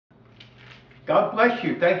God bless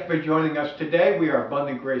you. Thank you for joining us today. We are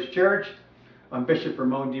Abundant Grace Church. I'm Bishop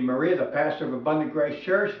Ramon DeMaria, the pastor of Abundant Grace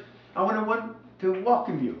Church. I want to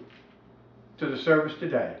welcome you to the service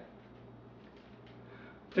today.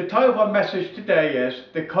 The title of our message today is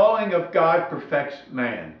The Calling of God Perfects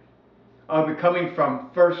Man. I'll be coming from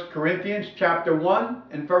 1 Corinthians chapter 1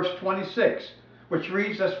 and verse 26, which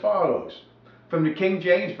reads as follows, from the King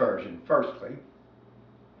James Version, firstly.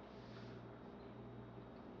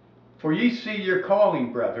 For ye see your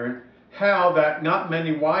calling, brethren, how that not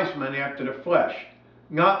many wise men after the flesh,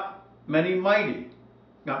 not many mighty,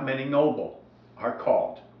 not many noble, are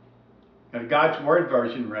called. And God's Word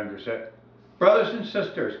Version renders it, brothers and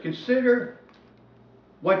sisters, consider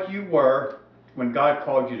what you were when God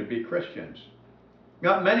called you to be Christians.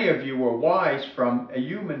 Not many of you were wise from a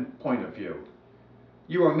human point of view.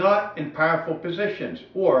 You are not in powerful positions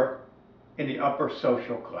or in the upper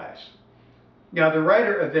social class. Now, the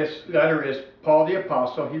writer of this letter is Paul the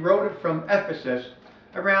Apostle. He wrote it from Ephesus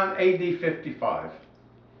around AD 55.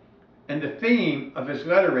 And the theme of his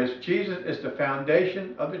letter is Jesus is the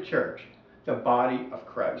foundation of the church, the body of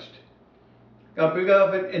Christ. Now,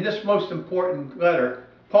 beloved, in this most important letter,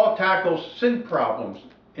 Paul tackles sin problems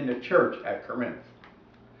in the church at Corinth.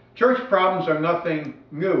 Church problems are nothing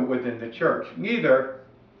new within the church. Neither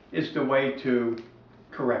is the way to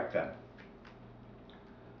correct them.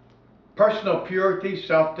 Personal purity,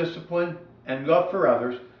 self-discipline, and love for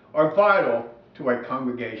others are vital to a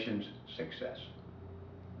congregation's success.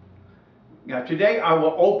 Now today I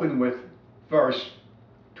will open with verse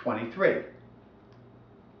 23,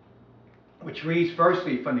 which reads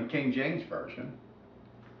firstly from the King James Version,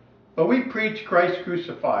 But we preach Christ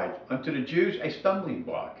crucified, unto the Jews a stumbling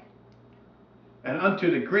block, and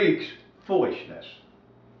unto the Greeks foolishness.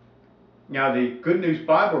 Now the Good News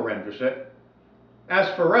Bible renders it,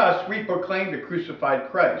 As for us, we proclaim the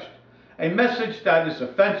crucified Christ, a message that is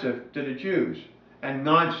offensive to the Jews and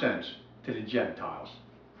nonsense to the Gentiles.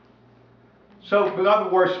 So,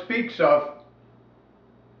 beloved, word speaks of,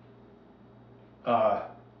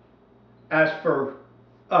 as for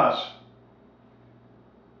us,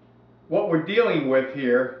 what we're dealing with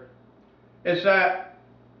here is that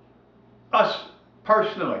us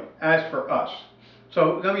personally, as for us.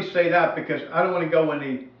 So let me say that because I don't want to go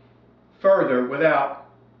any further without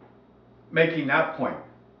making that point.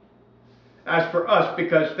 As for us,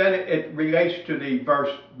 because then it relates to the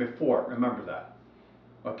verse before. Remember that.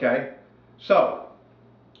 Okay? So,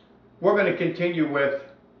 we're going to continue with,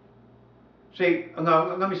 see,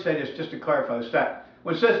 now, let me say this just to clarify this, that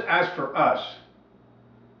when it says as for us,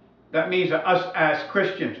 that means that us as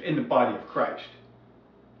Christians in the body of Christ.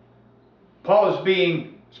 Paul is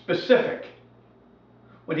being specific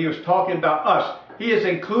when he was talking about us. He is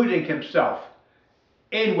including himself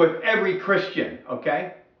in with every Christian,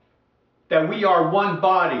 okay? That we are one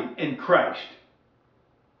body in Christ.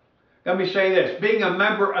 Let me say this. Being a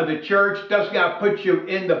member of the church does not put you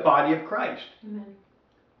in the body of Christ. Amen.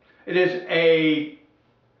 It is a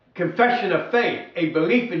confession of faith, a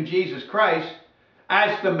belief in Jesus Christ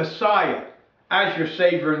as the Messiah, as your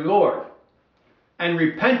Savior and Lord, and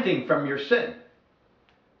repenting from your sin.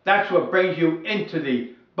 That's what brings you into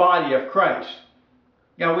the body of Christ.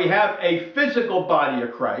 Now we have a physical body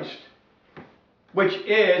of Christ, which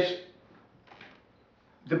is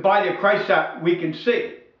the body of Christ that we can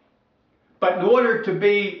see. But in order to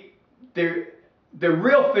be the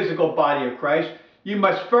real physical body of Christ, you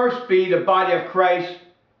must first be the body of Christ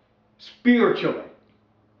spiritually.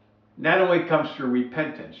 And that only comes through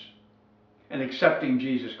repentance and accepting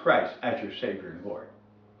Jesus Christ as your Savior and Lord.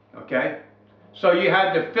 Okay? So you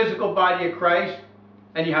have the physical body of Christ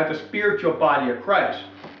and you have the spiritual body of Christ.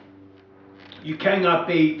 You cannot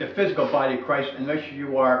be the physical body of Christ unless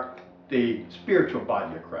you are the spiritual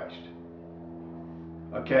body of Christ.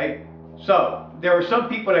 Okay? So, there are some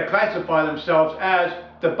people that classify themselves as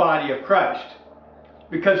the body of Christ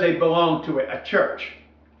because they belong to a church.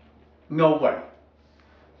 No way.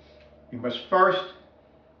 You must first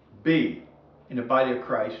be in the body of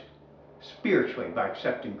Christ spiritually by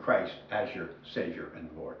accepting Christ as your Savior and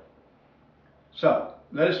Lord. So,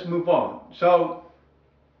 let us move on. So,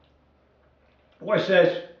 what it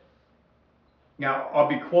says, now I'll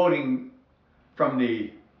be quoting from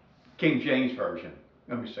the King James Version.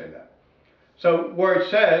 Let me say that. So, where it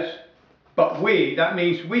says, but we, that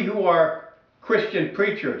means we who are Christian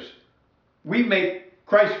preachers, we make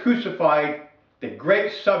Christ crucified the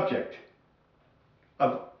great subject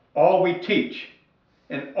of all we teach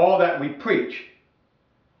and all that we preach.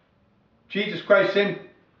 Jesus Christ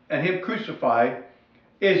and Him crucified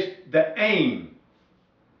is the aim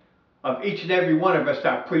of each and every one of us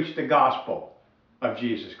that preach the gospel of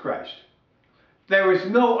Jesus Christ. There is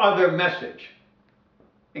no other message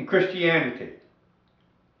in Christianity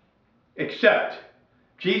except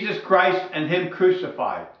Jesus Christ and Him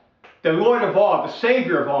crucified, the Lord of all, the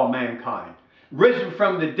Savior of all mankind, risen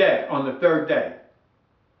from the dead on the third day,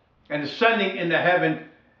 and ascending into heaven,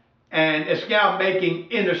 and is now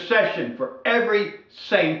making intercession for every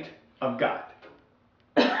saint of God.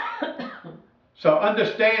 So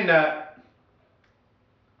understand that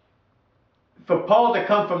for Paul to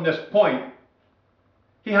come from this point,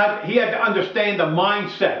 he had to understand the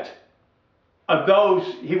mindset of those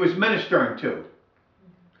he was ministering to.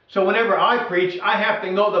 So whenever I preach, I have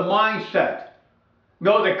to know the mindset,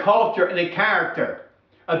 know the culture and the character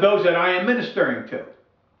of those that I am ministering to.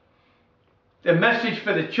 The message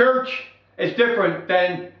for the church is different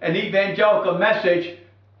than an evangelical message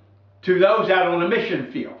to those out on the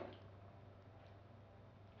mission field.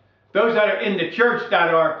 Those that are in the church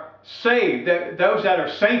that are saved, those that are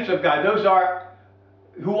saints of God, those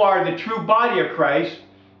who are the true body of Christ,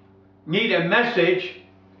 need a message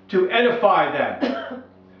to edify them,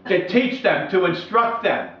 to teach them, to instruct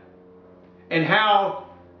them in how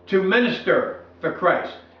to minister for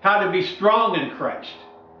Christ, how to be strong in Christ.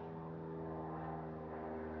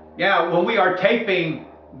 Yeah, when we are taping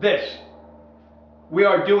this, we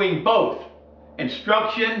are doing both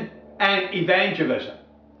instruction and evangelism,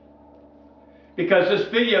 because this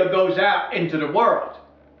video goes out into the world.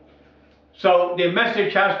 So the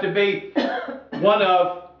message has to be one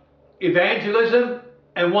of evangelism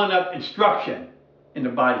and one of instruction in the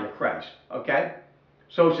body of Christ. Okay?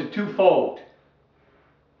 So it's a twofold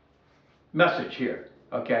message here.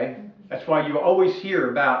 Okay? That's why you always hear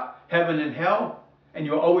about heaven and hell, and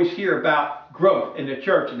you'll always hear about growth in the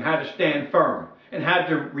church and how to stand firm and how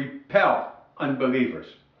to repel unbelievers.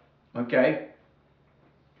 Okay?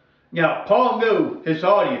 Now, Paul knew his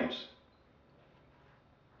audience,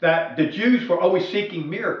 that the Jews were always seeking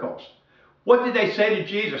miracles. What did they say to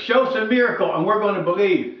Jesus? Show us a miracle and we're going to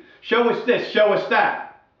believe. Show us this, show us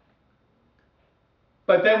that.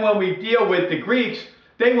 But then when we deal with the Greeks,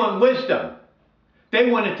 they want wisdom. They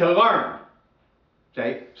wanted to learn.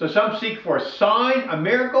 Okay? So some seek for a sign, a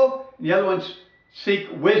miracle, and the other ones seek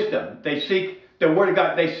wisdom. They seek the Word of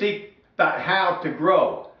God. They seek about how to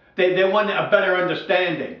grow. They want a better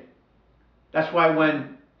understanding. That's why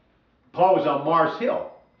when Paul was on Mars Hill,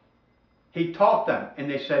 he taught them, and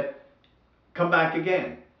they said, come back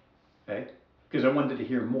again. Okay? Because I wanted to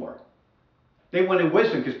hear more. They wanted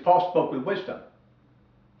wisdom because Paul spoke with wisdom.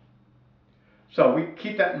 So we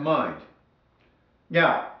keep that in mind.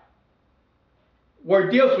 Now, where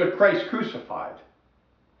it deals with Christ crucified,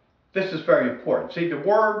 this is very important. See, the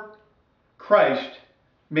word Christ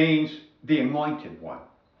means the anointed one.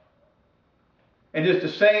 And it's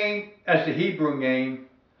the same as the Hebrew name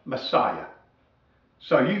Messiah.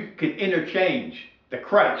 So you can interchange the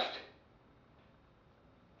Christ,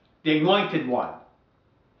 the anointed one,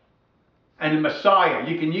 and the Messiah.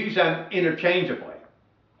 You can use them interchangeably.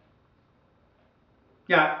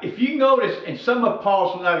 Now, if you notice in some of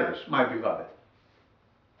Paul's letters, my beloved,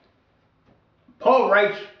 Paul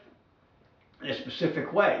writes in a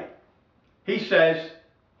specific way. He says,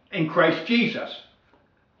 in Christ Jesus.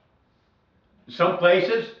 In some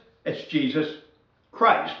places, it's Jesus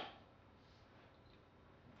Christ.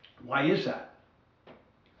 Why is that?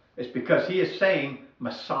 It's because he is saying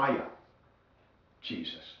Messiah,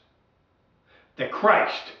 Jesus. The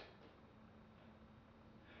Christ.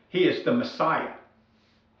 He is the Messiah.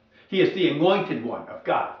 He is the anointed one of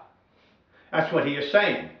God. That's what he is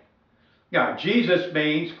saying. Now, Jesus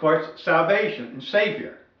means, of course, salvation and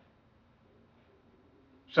Savior.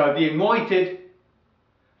 So the anointed,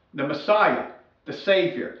 the Messiah, the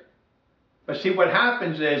Savior. But see, what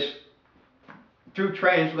happens is, through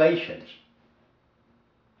translations,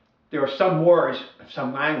 there are some words,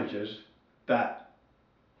 some languages, that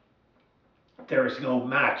there is no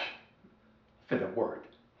match for the word.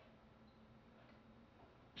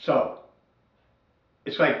 So,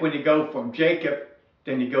 it's like when you go from Jacob,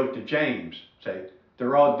 then you go to James. Say,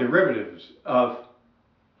 they're all derivatives of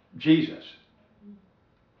Jesus.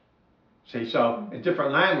 See, so in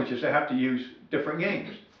different languages, they have to use different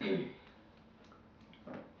names.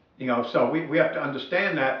 You know, so we have to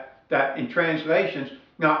understand that in translations,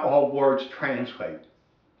 not all words translate,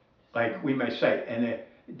 like we may say, and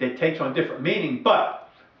it takes on different meaning, but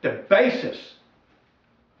the basis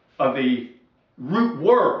of the root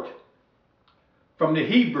word from the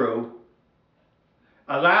Hebrew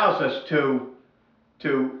allows us to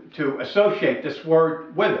associate this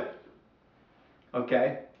word with it.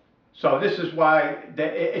 Okay? So this is why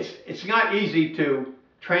it's not easy to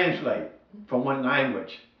translate from one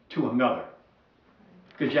language to another,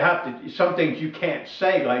 Because you have to, some things you can't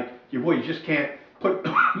say like you would. You just can't put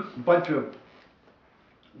a bunch of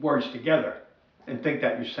words together and think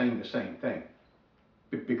that you're saying the same thing,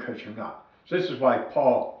 because you're not. So this is why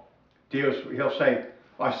Paul deals, he'll say,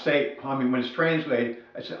 when it's translated,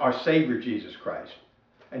 it's our Savior Jesus Christ.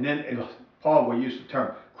 And then Paul will use the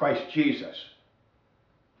term Christ Jesus.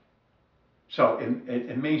 So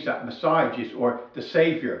it means that Messiah Jesus, or the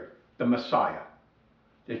Savior, the Messiah.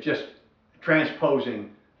 It's just transposing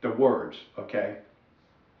the words, okay?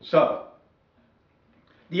 So,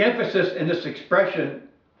 the emphasis in this expression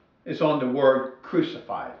is on the word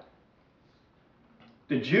crucified.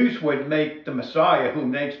 The Jews would make the Messiah,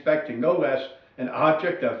 whom they expected no less an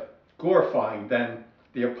object of glorifying than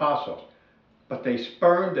the apostles. But they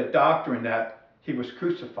spurned the doctrine that he was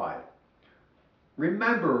crucified.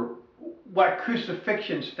 Remember what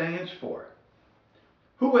crucifixion stands for.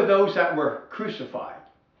 Who were those that were crucified?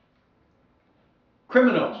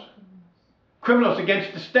 Criminals. Criminals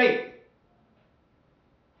against the state.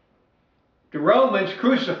 The Romans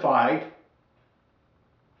crucified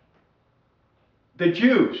the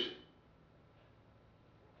Jews.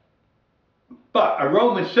 But a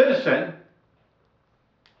Roman citizen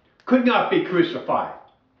could not be crucified.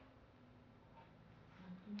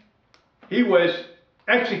 He was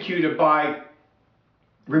executed by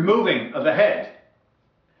removing of the head.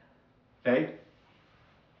 Okay?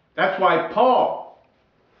 That's why Paul,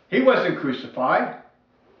 he wasn't crucified,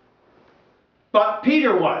 but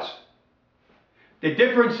Peter was. The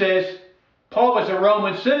difference is, Paul was a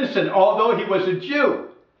Roman citizen, although he was a Jew.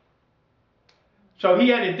 So he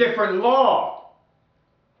had a different law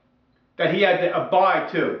that he had to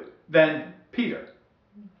abide to than Peter.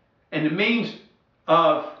 And the means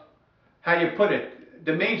of, how do you put it,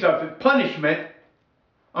 the means of punishment,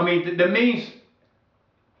 the means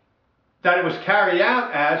that it was carried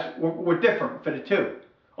out as were different for the two,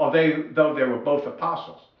 though they were both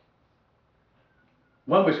apostles.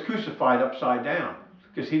 One was crucified upside down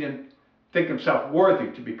because he didn't think himself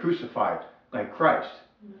worthy to be crucified like Christ.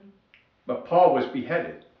 But Paul was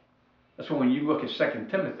beheaded. That's why when you look at 2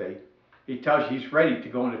 Timothy, he tells you he's ready to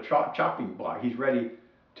go on a chopping block. He's ready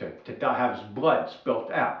to die, have his blood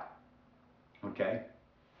spilt out, okay,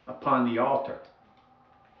 upon the altar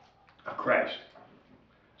of Christ.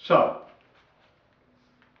 So,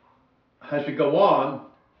 as we go on,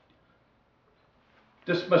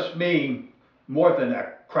 this must mean more than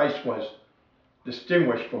that Christ was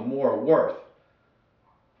distinguished for moral worth.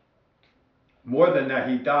 More than that,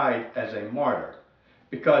 he died as a martyr.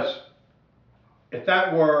 Because if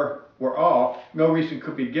that were all, no reason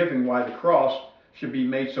could be given why the cross should be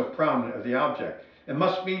made so prominent of the object. It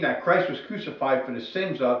must mean that Christ was crucified for the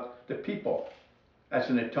sins of the people as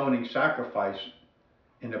an atoning sacrifice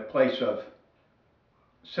in the place of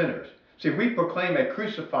sinners. See, we proclaim a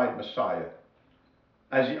crucified Messiah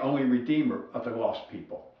as the only Redeemer of the lost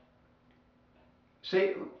people.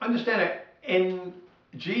 See, understand that in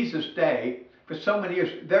Jesus' day, for so many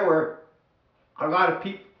years, there were a lot of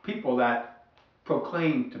people that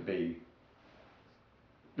proclaimed to be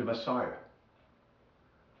the Messiah.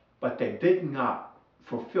 But they did not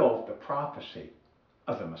fulfill the prophecy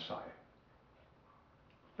of the Messiah.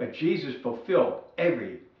 But Jesus fulfilled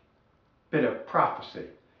every bit of prophecy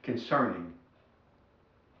concerning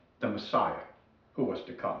the Messiah who was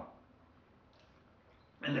to come.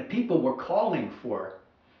 And the people were calling for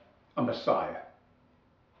a Messiah.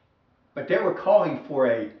 But they were calling for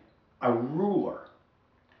a ruler.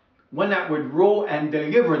 One that would rule and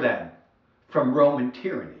deliver them from Roman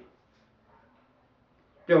tyranny.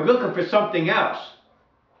 They were looking for something else.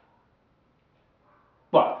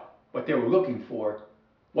 But what they were looking for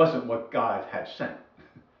wasn't what God had sent.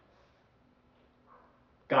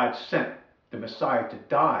 God sent the Messiah to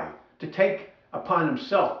die, to take upon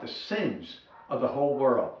himself the sins of the whole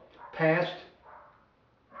world, past,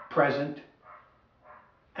 present,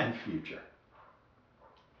 and future.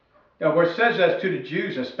 Now, where it says as to the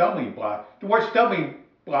Jews a stumbling block, the word stumbling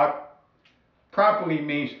block properly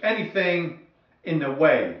means anything in the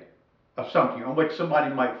way of something on which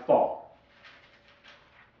somebody might fall.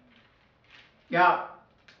 Now,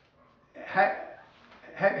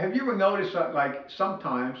 have you ever noticed that, like,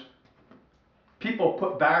 sometimes people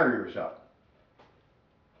put barriers up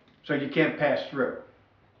so you can't pass through?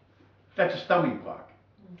 That's a stumbling block.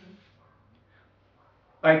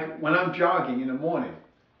 Like when I'm jogging in the morning,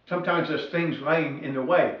 sometimes there's things laying in the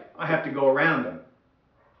way. I have to go around them.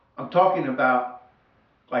 I'm talking about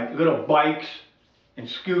like little bikes and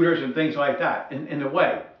scooters and things like that in the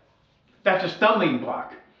way. That's a stumbling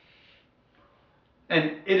block.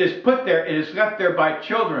 And it is put there, it is left there by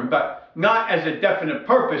children, but not as a definite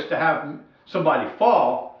purpose to have somebody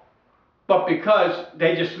fall, but because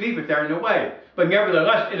they just leave it there in the way. But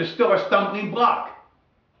nevertheless, it is still a stumbling block.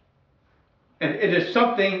 And it is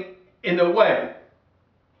something in the way.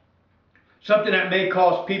 Something that may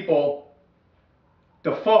cause people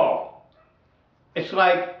to fall. It's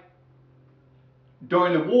like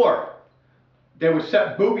during the war, they would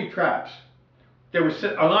set booby traps. They would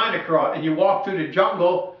set a line across, and you walk through the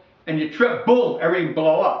jungle, and you trip, boom, everything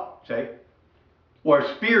blow up, see? Or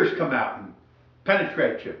spears come out and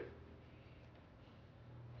penetrate you.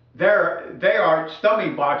 They are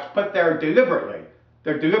stumbling blocks put there deliberately.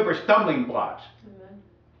 They're deliberate stumbling blocks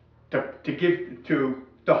to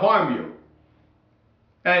harm you.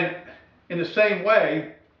 And in the same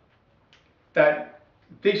way that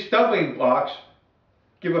these stumbling blocks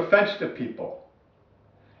give offense to people.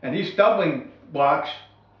 And these stumbling blocks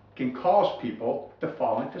can cause people to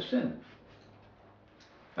fall into sin.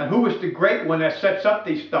 And who is the great one that sets up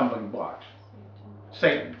these stumbling blocks?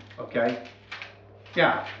 Satan, okay?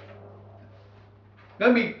 Yeah.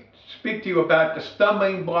 Let me speak to you about the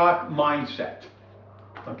stumbling block mindset,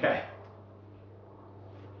 okay?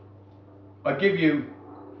 I'll give you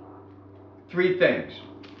 3 things.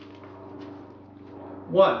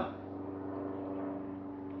 1,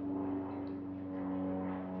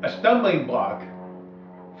 a stumbling block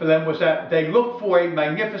for them was that they looked for a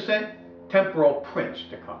magnificent temporal prince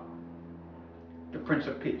to come, the Prince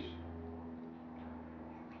of Peace.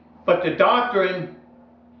 But the doctrine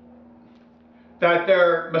that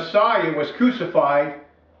their Messiah was crucified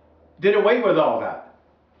did away with all that.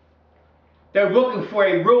 They're looking for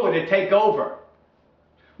a ruler to take over.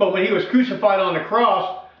 But when he was crucified on the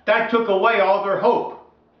cross, that took away all their hope.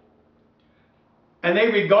 And they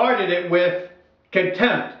regarded it with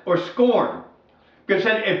contempt or scorn. Because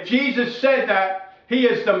if Jesus said that he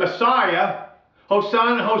is the Messiah,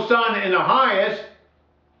 Hosanna, Hosanna in the highest,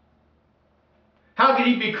 how could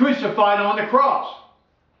he be crucified on the cross?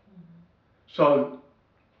 So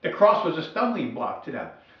the cross was a stumbling block to them.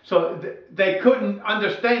 So they couldn't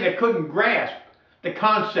understand, they couldn't grasp the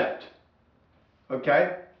concept.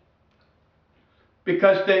 Okay?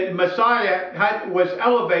 Because the Messiah was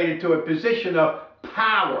elevated to a position of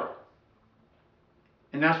power.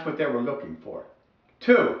 And that's what they were looking for.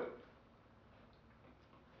 2,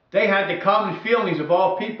 they had the common feelings of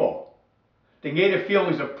all people. The negative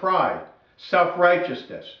feelings of pride,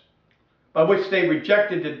 self-righteousness, by which they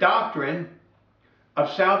rejected the doctrine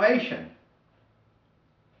of salvation.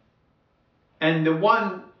 And the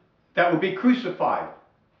one that would be crucified,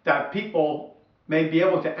 that people may be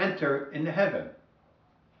able to enter into heaven.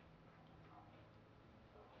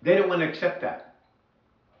 They don't want to accept that.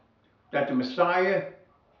 That the Messiah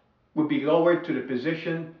would be lowered to the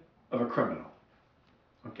position of a criminal.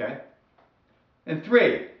 Okay? And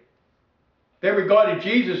 3, they regarded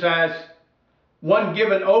Jesus as one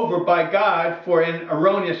given over by God for an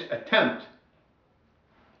erroneous attempt.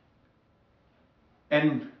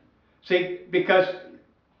 And see, because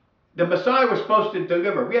the Messiah was supposed to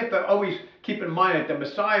deliver. We have to always keep in mind that the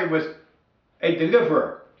Messiah was a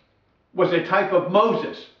deliverer, was a type of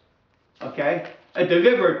Moses, okay? A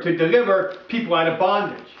deliverer to deliver people out of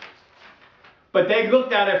bondage. But they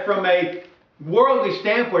looked at it from a worldly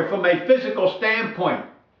standpoint, from a physical standpoint,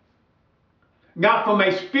 not from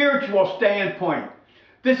a spiritual standpoint.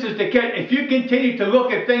 This is the case. If you continue to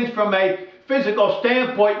look at things from a physical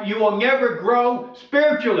standpoint, you will never grow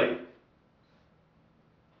spiritually.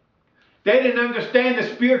 They didn't understand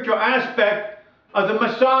the spiritual aspect of the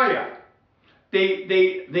Messiah.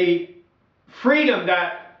 The freedom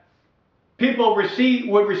that people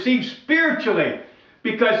would receive spiritually,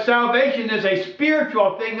 because salvation is a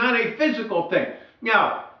spiritual thing, not a physical thing.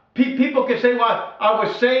 Now, people can say, well, I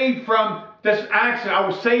was saved from this accident, I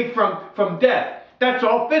was saved from death. That's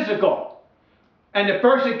all physical. And the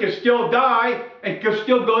person can still die and can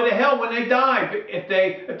still go to hell when they die if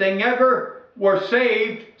they never were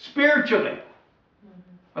saved spiritually.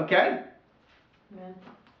 Okay? Amen.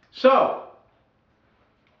 So,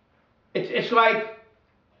 it's like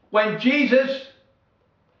when Jesus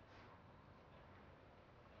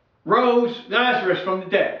rose Lazarus from the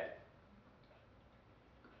dead.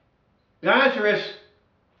 Lazarus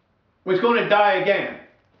was going to die again.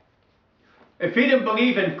 If he didn't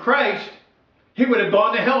believe in Christ, he would have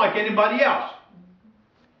gone to hell like anybody else.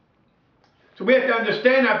 So we have to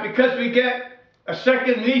understand that because we get a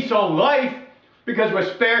second lease on life, because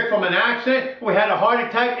we're spared from an accident, we had a heart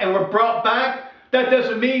attack and we're brought back, that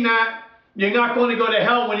doesn't mean that you're not going to go to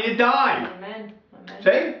hell when you die. Amen. Amen.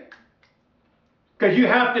 See? Because you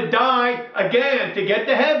have to die again to get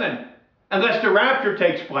to heaven, unless the rapture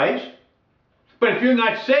takes place. But if you're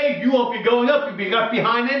not saved, you won't be going up, you'll be left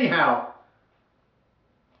behind anyhow.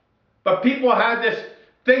 But people have this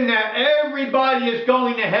thing that everybody is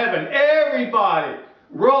going to heaven. Everybody.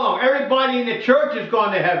 Wrong. Everybody in the church is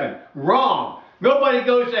going to heaven. Wrong. Nobody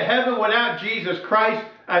goes to heaven without Jesus Christ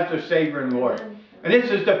as their Savior and Lord. And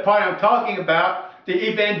this is the part I'm talking about, the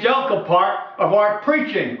evangelical part of our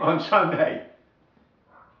preaching on Sunday.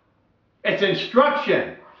 It's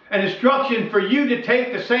instruction. An instruction for you to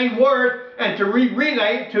take the same word and to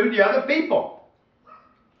relay it to the other people.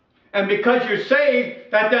 And because you're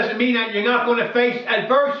saved, that doesn't mean that you're not going to face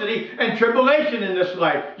adversity and tribulation in this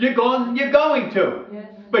life. You're going to. Yes.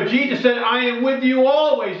 But Jesus said, I am with you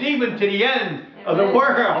always, even to the end of the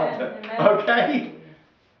world. Okay?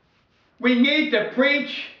 We need to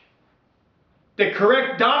preach the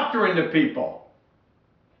correct doctrine to people.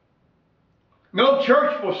 No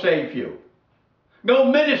church will save you. No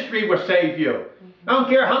ministry will save you. I don't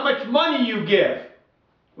care how much money you give.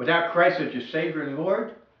 Without Christ as your Savior and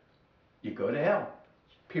Lord, you go to hell.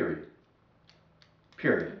 Period.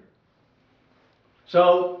 Period.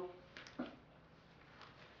 So,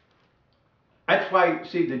 that's why,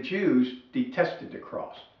 see, the Jews detested the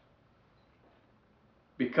cross.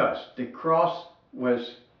 Because the cross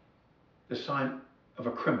was the sign of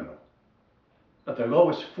a criminal. Of the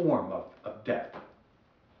lowest form of death.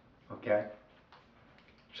 Okay?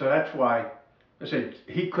 So that's why I said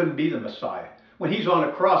he couldn't be the Messiah. When he's on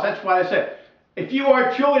the cross, that's why I said, if you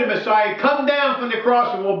are truly the Messiah, come down from the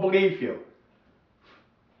cross and we'll believe you.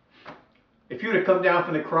 If you were to come down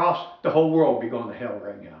from the cross, the whole world would be going to hell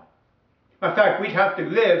right now. In fact, we'd have to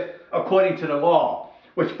live according to the law,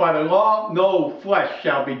 which by the law, no flesh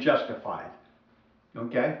shall be justified.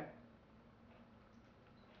 Okay?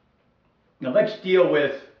 Now let's deal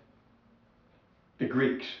with the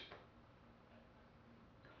Greeks.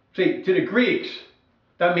 See, to the Greeks,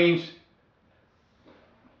 that means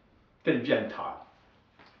to the Gentile.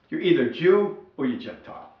 You're either Jew or you're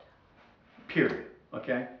Gentile. Period.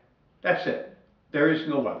 Okay? That's it. There is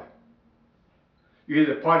no other. You're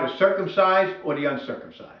either part of the circumcised or the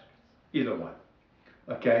uncircumcised. Either one.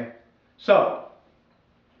 Okay? So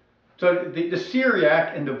the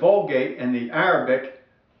Syriac and the Vulgate and the Arabic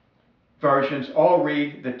versions all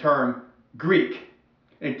read the term Greek.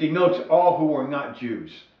 It denotes all who are not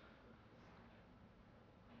Jews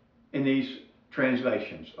in these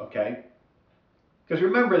translations, okay? Because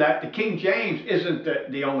remember that the King James isn't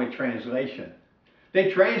the only translation.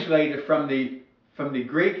 They translated from the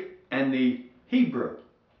Greek and the Hebrew.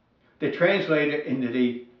 They translated into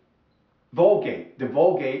the Vulgate. The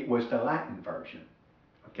Vulgate was the Latin version,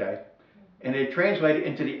 okay? And they translated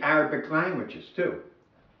into the Arabic languages too.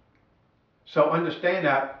 So understand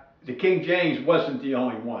that the King James wasn't the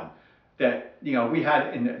only one. That, you know, we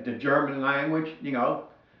had in the German language, you know,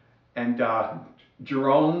 and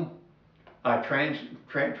Jerome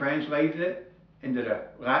translated it into the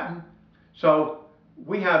Latin. So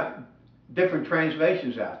we have different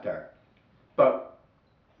translations out there. But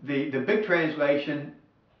the big translation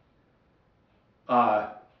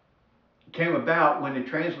came about when they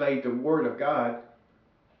translated the Word of God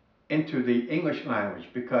into the English language,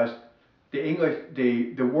 because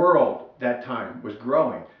the world that time was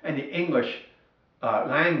growing, and the English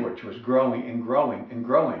language was growing and growing and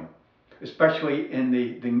growing, especially in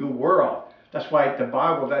the New World. That's why the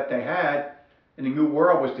Bible that they had in the New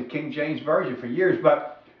World was the King James Version for years.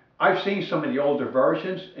 But I've seen some of the older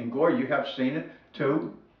versions, and Gloria, you have seen it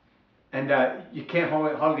too, and you can't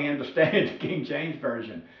hardly understand the King James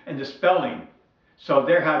Version and the spelling. So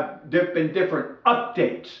there have been different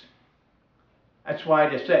updates. That's why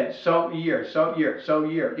they said so year,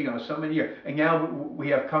 you know, so many years. And now we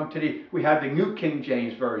have come to we have the New King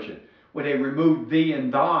James Version, where they removed thee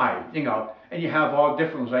and thy, you know, and you have all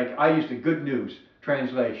different ones. Like I use the Good News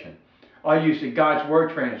translation. I use the God's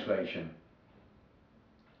Word translation,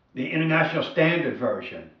 the International Standard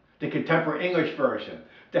Version, the Contemporary English Version,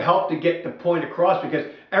 to help to get the point across,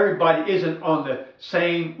 because everybody isn't on the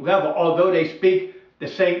same level. Although they speak the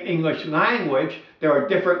same English language, there are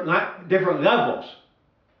different levels.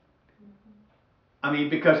 I mean,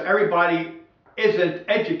 because everybody isn't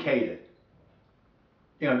educated.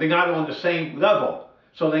 You know, they're not on the same level.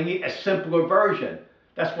 So they need a simpler version.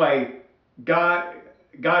 That's why God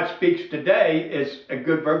Speaks Today is a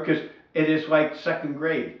good version, because it is like second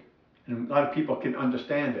grade. And a lot of people can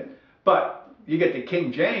understand it. But you get the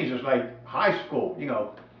King James, it's like high school, you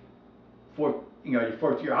know, your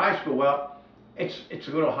fourth year high school. Well, it's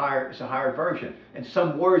a little higher, it's a higher version. And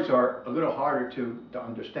some words are a little harder to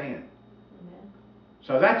understand.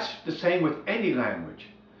 So that's the same with any language.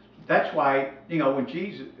 That's why, you know,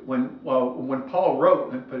 when Paul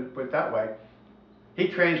wrote, and put it that way, he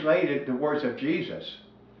translated the words of Jesus,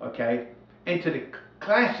 okay, into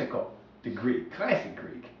the Greek, classic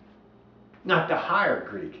Greek, not the higher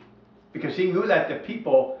Greek, because he knew that the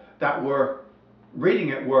people that were reading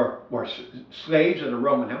it were slaves of the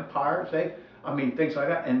Roman Empire, things like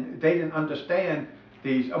that, and they didn't understand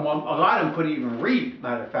these. Well, a lot of them couldn't even read,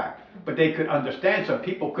 matter of fact, but they could understand, so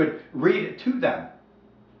people could read it to them,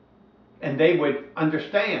 and they would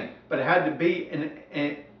understand. But it had to be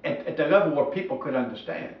at the level where people could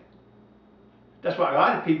understand. That's why a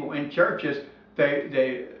lot of people in churches,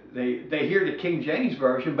 they hear the King James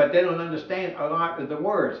Version, but they don't understand a lot of the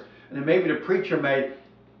words. And then maybe the preacher may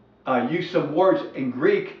use some words in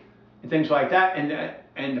Greek and things like that,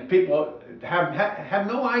 and the people have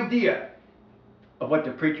no idea of what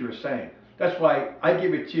the preacher is saying. That's why I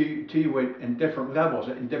give it to you in different levels,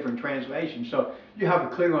 in different translations, so you have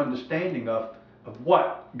a clear understanding of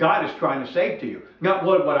what God is trying to say to you. Not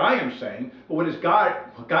what I am saying, but what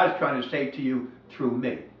God is trying to say to you through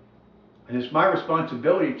me. And it's my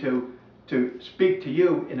responsibility to speak to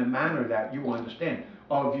you in a manner that you understand.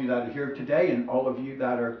 All of you that are here today, and all of you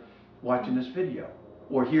that are watching this video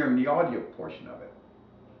or hearing the audio portion of it.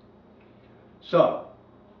 So,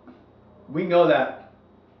 we know that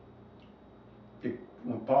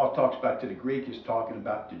when Paul talks about to the Greek, he's talking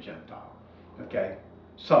about the Gentile. Okay?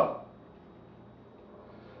 So,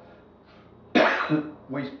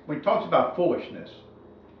 when he talks about foolishness,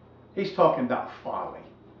 he's talking about folly.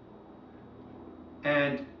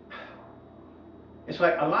 And it's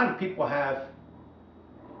like a lot of people have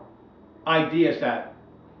ideas that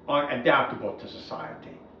aren't adaptable to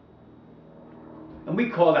society. And we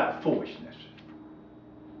call that foolishness.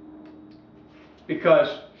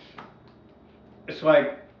 Because it's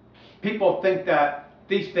like people think that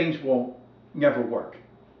these things will never work.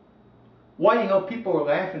 Why, people were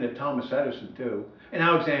laughing at Thomas Edison too, and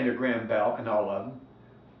Alexander Graham Bell and all of them.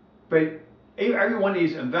 But every one of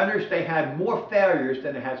these inventors, they had more failures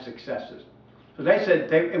than they had successes. So they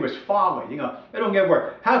said it was folly, they don't get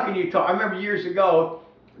work. How can you talk? I remember years ago,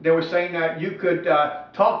 they were saying that you could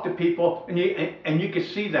talk to people and you could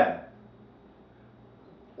see them.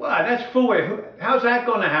 Well, that's foolish. How's that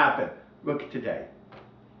going to happen? Look at today.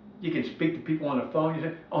 You can speak to people on the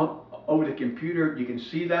phone, over the computer, you can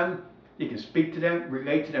see them, you can speak to them,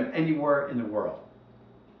 relate to them anywhere in the world.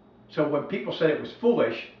 So when people said it was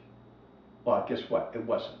foolish, well, guess what? It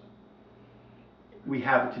wasn't. We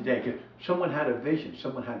have it today because someone had a vision,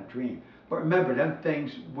 someone had a dream. But remember, them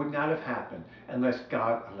things would not have happened unless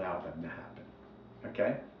God allowed them to happen.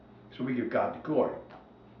 Okay? So we give God the glory.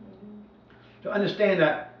 To understand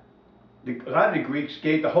that a lot of the Greeks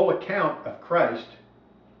gave the whole account of Christ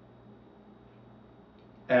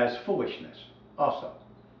as foolishness also.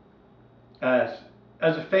 As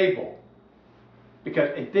a fable. Because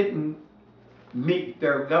it didn't meet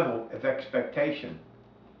their level of expectation,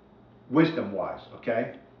 wisdom-wise,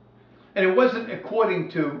 okay? And it wasn't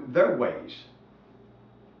according to their ways,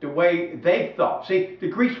 the way they thought. See, the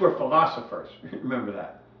Greeks were philosophers, remember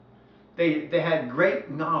that. They had great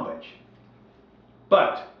knowledge,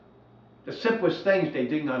 but the simplest things they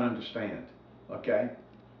did not understand, okay?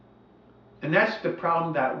 And that's the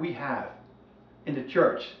problem that we have in the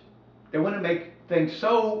church. They want to make things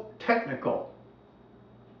so technical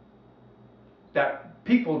that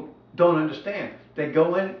people don't understand. They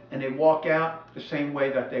go in and they walk out the same way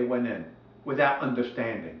that they went in, without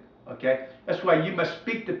understanding. Okay? That's why you must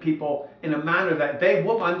speak to people in a manner that they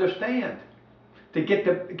will understand. To get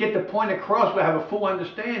the point across, we'll have a full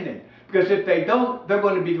understanding. Because if they don't, they're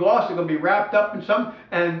going to be lost, they're going to be wrapped up in something,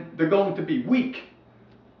 and they're going to be weak.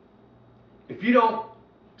 If you don't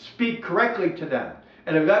speak correctly to them,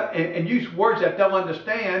 and use words that they'll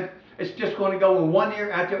understand, it's just going to go in one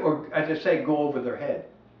ear, or as I say, go over their head.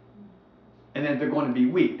 And then they're going to be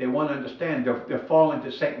weak. They won't understand. They'll fall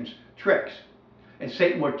into Satan's tricks. And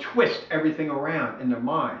Satan will twist everything around in their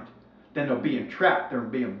mind. Then they'll be entrapped. They'll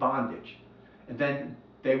be in bondage. And then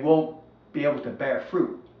they won't be able to bear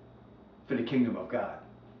fruit for the kingdom of God.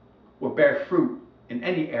 Or bear fruit in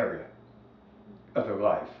any area of their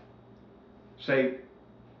life.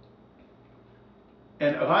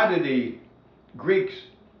 And a lot of the Greeks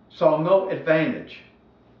saw no advantage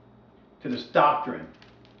to this doctrine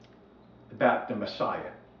about the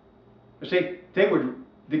Messiah. You see,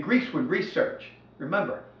 the Greeks would research.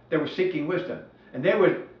 Remember, they were seeking wisdom, and they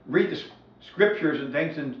would read the scriptures and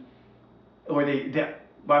things,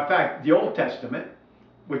 by fact, the Old Testament,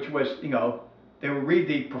 which was, they would read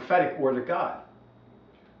the prophetic word of God,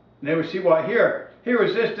 and they would see, well, here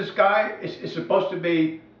is this guy is supposed to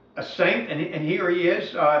be a saint, and here he is.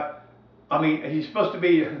 He's supposed to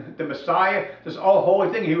be the Messiah, this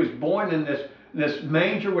all-holy thing. He was born in this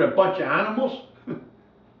manger with a bunch of animals.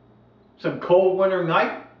 some cold winter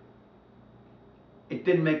night, it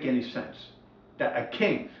didn't make any sense that a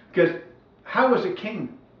king, because how was a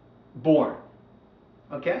king born?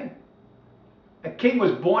 Okay? A king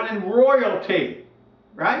was born in royalty,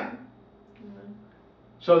 right? Amen.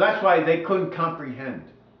 So that's why they couldn't comprehend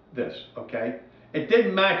this, okay? It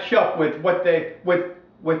didn't match up with what they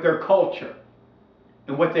with their culture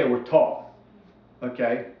and what they were taught.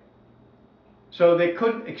 Okay? So they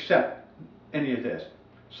couldn't accept any of this.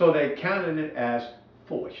 So they counted it as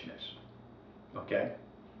foolishness. Okay?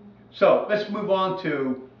 So let's move on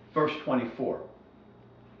to verse 24.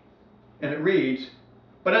 And it reads,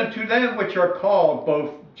 "But unto them which are called,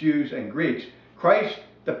 both Jews and Greeks, Christ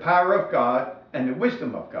the power of God and the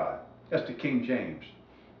wisdom of God." That's the King James.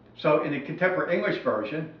 So in the Contemporary English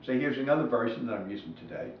Version, so here's another version that I'm using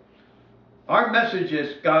today. Our message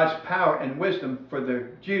is God's power and wisdom for the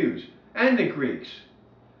Jews and the Greeks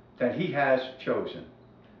that He has chosen.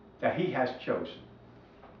 That He has chosen.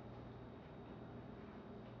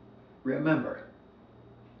 Remember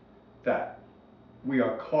that we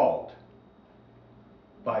are called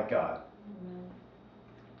by God Amen.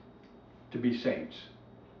 to be saints.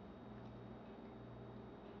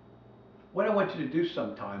 What I want you to do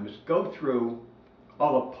sometime is go through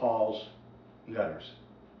all of Paul's letters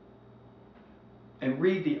and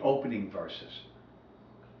read the opening verses.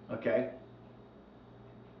 Okay?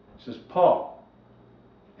 It says, Paul,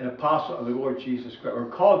 an apostle of the Lord Jesus Christ, or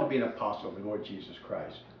called to be an apostle of the Lord Jesus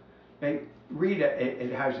Christ. Okay? Read it,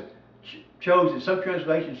 it has a chosen. Some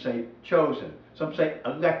translations say chosen. Some say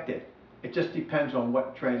elected. It just depends on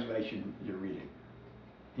what translation you're reading.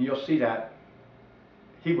 And you'll see that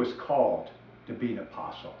he was called to be an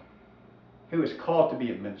apostle. He was called to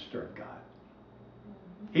be a minister of God.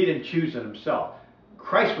 He didn't choose it himself.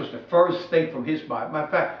 Christ was the first thing from his mind. Matter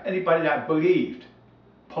of fact, anybody that believed,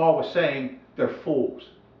 Paul was saying they're fools.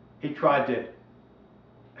 He tried to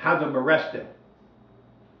have them arrested,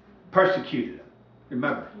 persecuted them.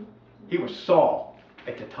 Remember, he was Saul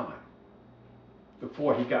at the time.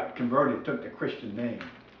 Before he got converted, took the Christian name,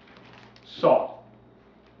 Saul.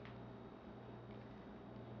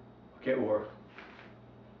 Okay, or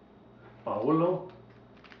Paulo,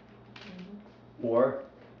 or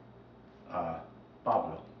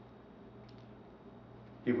Pablo.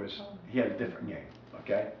 He had a different name.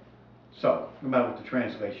 Okay, so no matter what the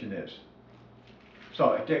translation is.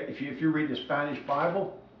 So if you read the Spanish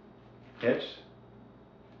Bible, it's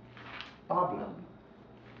Pablo.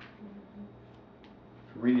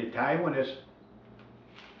 If you read the Italian one, it's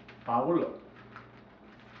Paolo.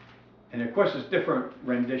 And of course, there's different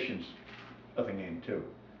renditions of the name too.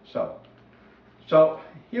 So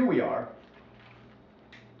here we are.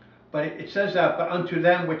 But it says that, but unto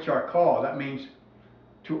them which are called, that means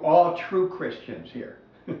to all true Christians here.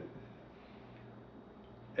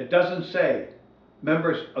 It doesn't say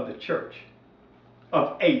members of the church,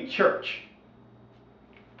 of a church.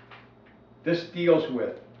 This deals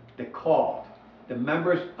with the called, the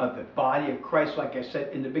members of the body of Christ, like I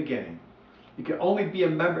said in the beginning. You can only be a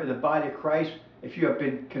member of the body of Christ if you have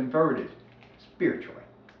been converted spiritually.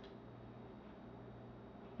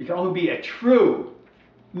 You can only be a true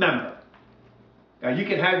member. Now you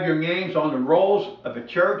can have your names on the rolls of a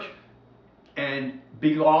church and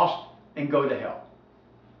be lost and go to hell.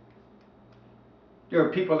 There are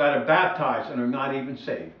people that are baptized and are not even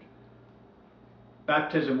saved.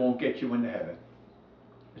 Baptism won't get you into heaven.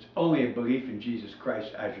 It's only a belief in Jesus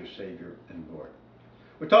Christ as your Savior and Lord.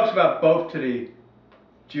 It talks about both to the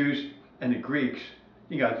Jews and the Greeks.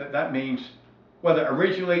 You know, that means whether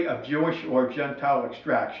originally of Jewish or Gentile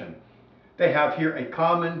extraction. They have here a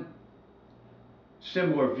common,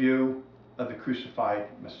 similar view of the crucified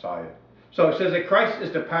Messiah. So it says that Christ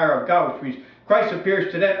is the power of God, which means Christ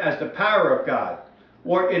appears to them as the power of God,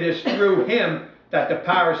 or it is through him that the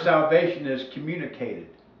power of salvation is communicated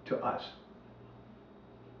to us.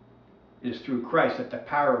 It is through Christ that the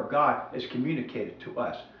power of God is communicated to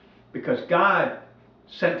us, because God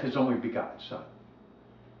sent his only begotten Son,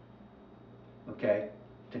 okay,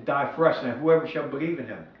 to die for us, and whoever shall believe in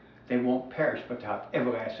him, they won't perish but to have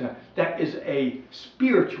everlasting life. That is a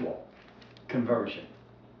spiritual conversion,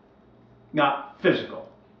 not physical.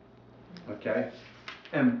 Okay?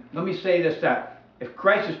 And let me say this, that if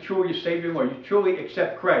Christ is truly your Savior and Lord, you truly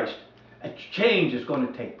accept Christ, a change is going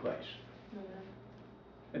to take place.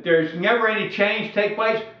 If there's never any change take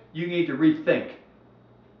place, you need to rethink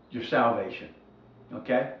your salvation.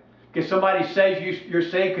 Okay? Because somebody says you're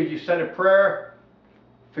saved because you said a prayer,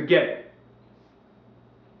 forget it.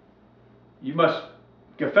 You must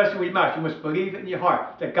confess it with your mouth. You must believe it in your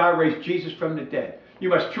heart that God raised Jesus from the dead. You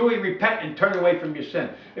must truly repent and turn away from your sin.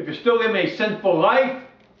 If you're still living a sinful life,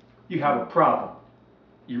 you have a problem.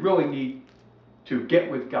 You really need to get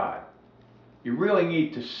with God. You really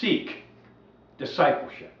need to seek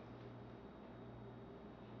discipleship.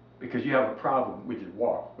 Because you have a problem with your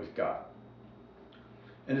walk with God.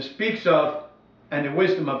 And it speaks of, and the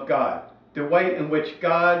wisdom of God, the way in which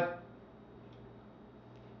God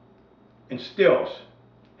instills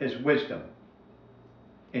His wisdom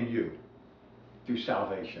in you through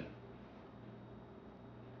salvation.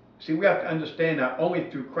 See, we have to understand that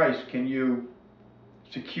only through Christ can you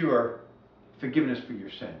secure forgiveness for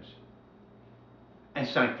your sins and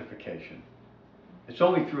sanctification. It's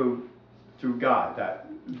only through God that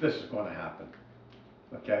this is going to happen.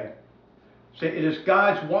 Okay? See, it is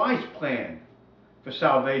God's wise plan for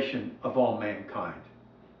salvation of all mankind.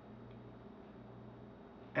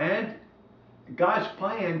 And God's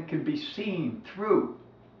plan can be seen through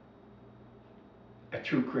a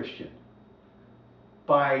true Christian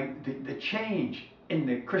by the change in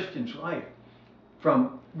the Christian's life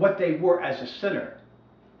from what they were as a sinner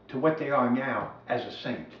to what they are now as a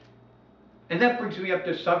saint. And that brings me up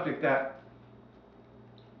to the subject that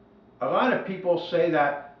a lot of people say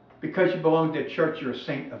that because you belong to a church, you're a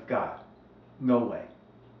saint of God. No way.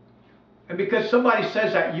 And because somebody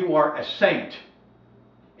says that you are a saint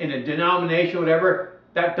in a denomination or whatever,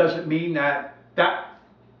 that doesn't mean that that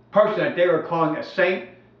person that they were calling a saint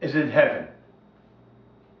is in heaven.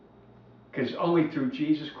 Because only through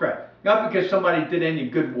Jesus Christ. Not because somebody did any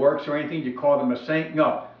good works or anything, you call them a saint.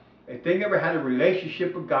 No. If they never had a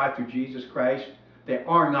relationship with God through Jesus Christ, they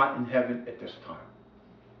are not in heaven at this time.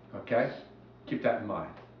 Okay? Keep that in mind.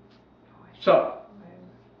 So,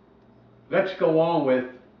 let's go on with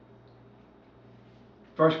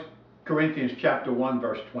 1 Corinthians chapter 1,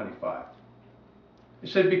 verse 25. It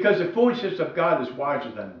says, because the foolishness of God is wiser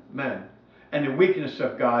than men, and the weakness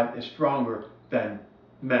of God is stronger than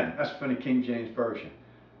men. That's from the King James Version.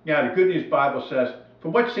 Now, the Good News Bible says, for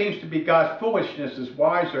what seems to be God's foolishness is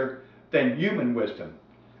wiser than human wisdom,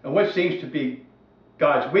 and what seems to be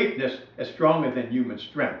God's weakness is stronger than human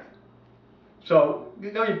strength. So,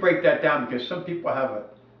 you break that down because some people have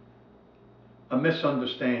a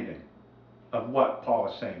misunderstanding of what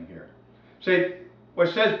Paul is saying here. See, what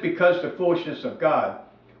it says, because the foolishness of God,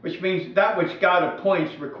 which means that which God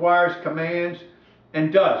appoints, requires, commands,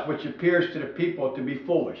 and does, which appears to the people to be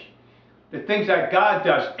foolish. The things that God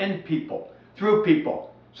does in people, through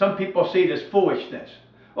people, some people see it as foolishness.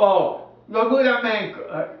 Oh, look at that man,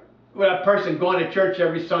 that person going to church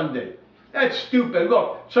every Sunday. That's stupid.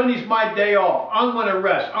 Look, Sunday's my day off. I'm going to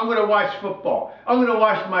rest. I'm going to watch football. I'm going to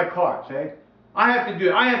wash my car. See? I have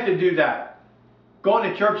to do that. Going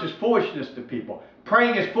to church is foolishness to people.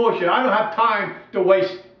 Praying is foolishness. I don't have time to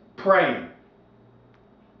waste praying.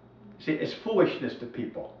 See, it's foolishness to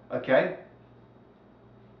people. Okay?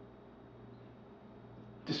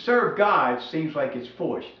 To serve God seems like it's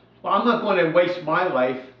foolish. Well, I'm not going to waste my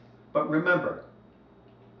life, but remember,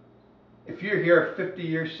 if you're here 50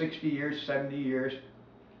 years, 60 years, 70 years,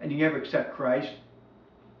 and you never accept Christ,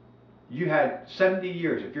 you had 70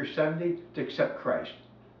 years, if you're 70, to accept Christ.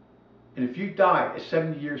 And if you die at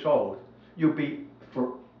 70 years old, you'll be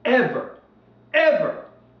forever, ever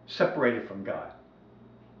separated from God.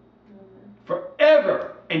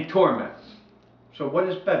 Forever in torment. So what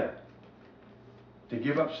is better? To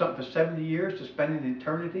give up something for 70 years to spend an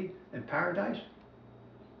eternity in paradise?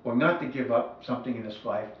 Or not to give up something in this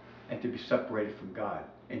life and to be separated from God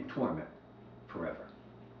in torment forever?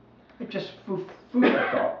 It's just food for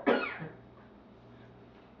thought.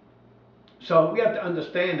 So we have to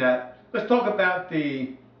understand that. Let's talk about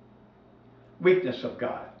the weakness of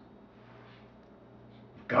God.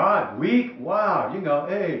 God, weak? Wow,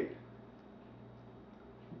 hey.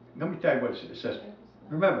 Let me tell you what it says.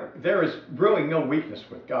 Remember, there is really no weakness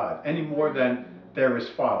with God any more than there is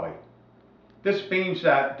folly. This means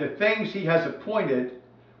that the things He has appointed,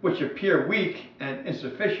 which appear weak and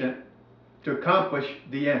insufficient to accomplish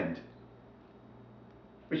the end.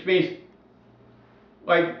 Which means,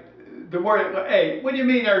 like the word, hey, what do you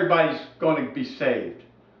mean everybody's going to be saved?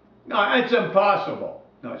 No, it's impossible.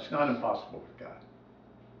 No, it's not impossible with God.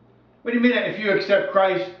 What do you mean that if you accept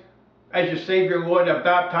Christ as your Savior and Lord and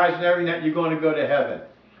baptized and everything, that you're going to go to heaven?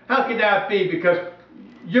 How could that be? Because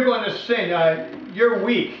you're going to sin. You're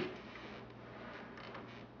weak.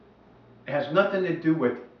 It has nothing to do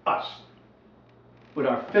with us, with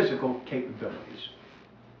our physical capabilities.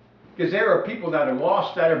 Because there are people that are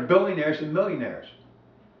lost that are billionaires and millionaires.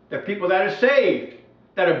 There are people that are saved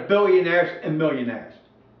that are billionaires and millionaires.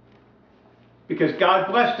 Because God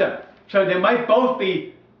blessed them. So they might both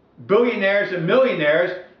be billionaires and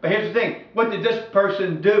millionaires, but here's the thing. What did this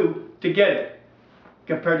person do to get it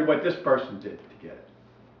compared to what this person did to get it?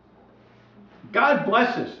 God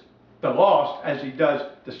blesses the lost as he does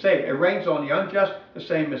the saved. It rains on the unjust the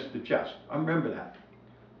same as the just. I remember that.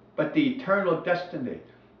 But the eternal destiny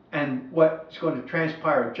and what's going to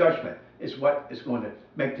transpire in judgment is what is going to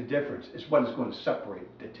make the difference, is what is going to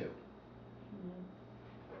separate the two.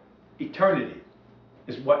 Eternity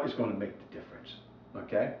is what is going to make the difference.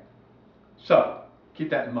 Okay? So, keep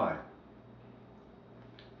that in mind.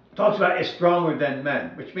 It talks about it's stronger than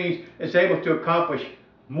men, which means it's able to accomplish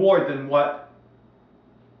more than what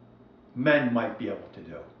men might be able to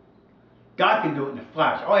do. God can do it in a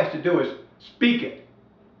flash. All he has to do is speak it,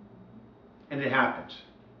 and it happens.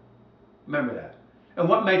 Remember that. And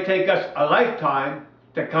what may take us a lifetime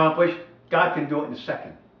to accomplish, God can do it in a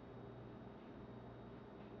second.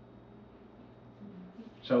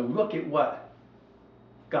 So look at what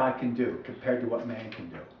God can do compared to what man can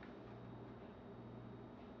do.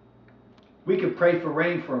 We could pray for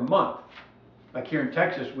rain for a month. Like here in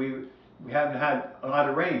Texas, we haven't had a lot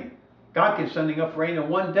of rain. God can send enough rain in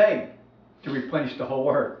one day to replenish the whole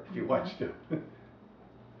earth if he wants to. It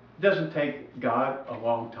doesn't take God a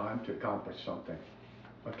long time to accomplish something.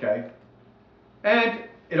 Okay? And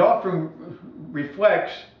it often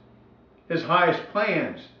reflects his highest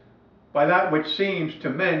plans by that which seems to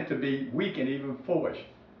men to be weak and even foolish.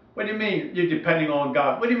 What do you mean you're depending on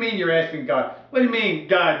God? What do you mean you're asking God? What do you mean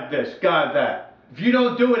God this, God that? If you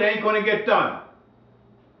don't do it, it ain't going to get done.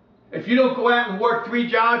 If you don't go out and work 3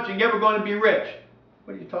 jobs, you're never going to be rich.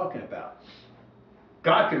 What are you talking about?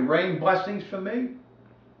 God can rain blessings for me.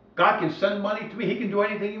 God can send money to me. He can do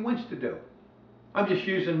anything he wants to do. I'm just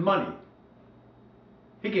using money.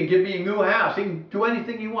 He can give me a new house. He can do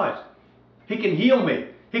anything he wants. He can heal me.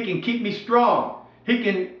 He can keep me strong. He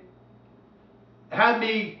can have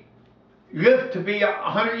me live to be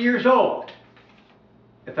 100 years old,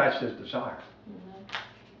 if that's his desire.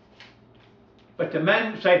 But the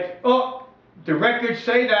men say, oh, the records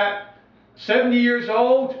say that 70 years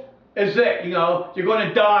old is it. You know, you're going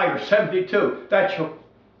to die, or 72. That's your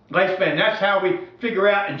lifespan. That's how we figure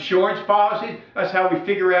out insurance policies. That's how we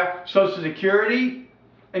figure out Social Security.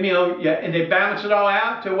 And, you know, yeah, and they balance it all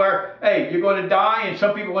out to where, hey, you're going to die, and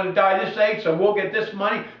some people are going to die this age, so we'll get this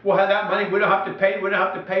money. We'll have that money. We don't have to pay. We don't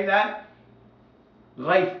have to pay that.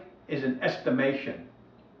 Life is an estimation,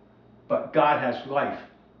 but God has life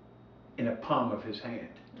in the palm of his hand.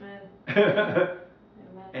 Amen.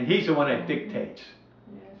 And he's the one that dictates.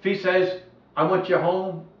 Yeah. If he says, I want you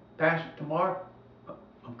home, Pastor, tomorrow,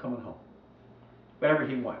 I'm coming home. Whatever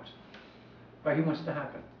he wants. But he wants to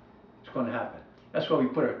happen. It's going to happen. That's why we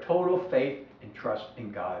put our total faith and trust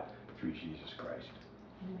in God through Jesus Christ.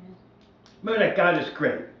 Amen. Remember that God is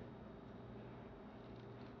great.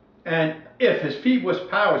 And if his feeblest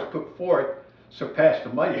powers put forth surpass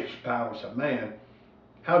the mightiest powers of man,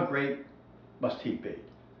 how great must he be?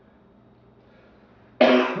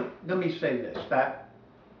 Let me say this, that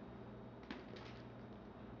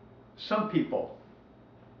some people,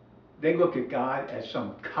 they look at God as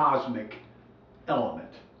some cosmic element.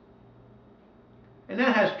 And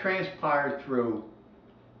that has transpired through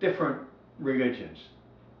different religions.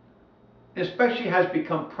 And especially has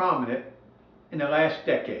become prominent in the last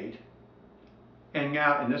decade, and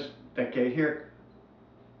now in this decade here,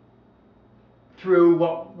 through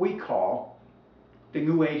what we call the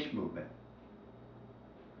New Age movement.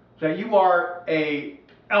 That you are an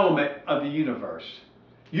element of the universe.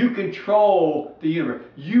 You control the universe.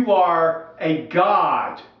 You are a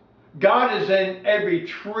God. God is in every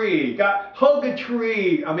tree. God, hug a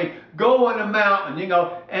tree. I mean, go on a mountain, you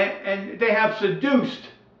know, and they have seduced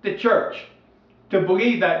the church to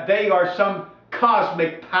believe that they are some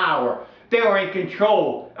cosmic power. They are in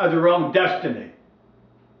control of their own destiny.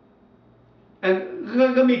 And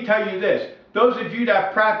let me tell you this. Those of you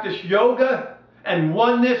that practice yoga and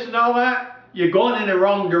oneness and all that, you're going in the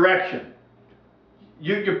wrong direction.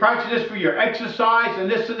 You practice this for your exercise and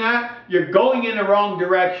this and that, you're going in the wrong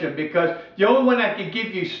direction, because the only one that can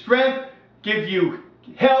give you strength, give you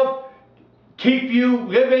health, keep you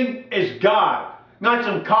living is God. Not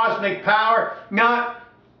some cosmic power, not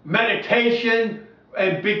meditation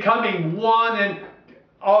and becoming one and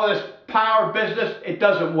all this power business. It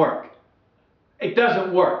doesn't work. It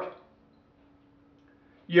doesn't work.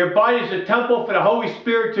 Your body is a temple for the Holy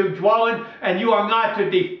Spirit to dwell in, and you are not to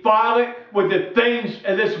defile it with the things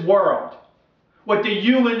of this world, with the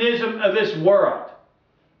humanism of this world.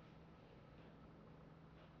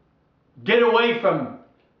 Get away from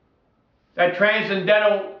that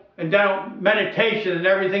transcendental meditation and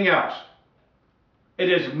everything else. It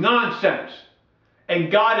is nonsense. And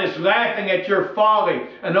God is laughing at your folly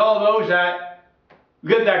and all those that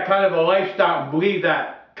live that kind of a lifestyle and believe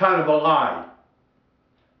that kind of a lie.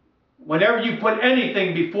 Whenever you put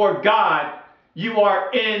anything before God, you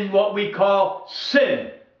are in what we call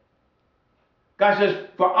sin. God says,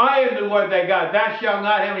 for I am the Lord thy God, thou shalt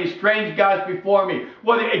not have any strange gods before me.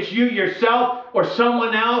 Whether it's you yourself, or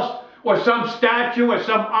someone else, or some statue, or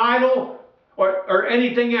some idol, or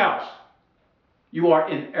anything else, you are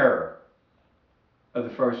in error of the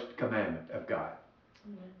first commandment of God.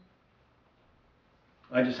 Amen.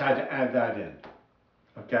 I just had to add that in.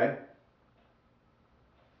 Okay?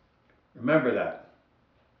 Remember that.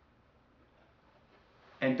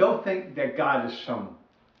 And don't think that God is some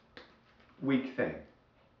weak thing,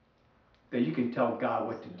 that you can tell God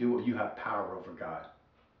what to do or you have power over God.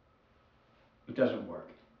 It doesn't work.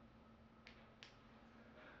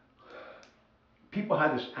 People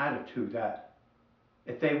have this attitude that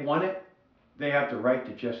if they want it, they have the right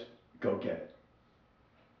to just go get it.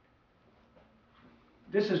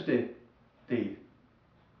 This is the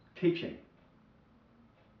teaching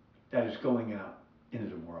that is going out into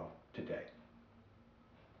the world today.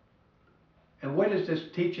 And where does this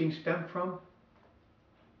teaching stem from?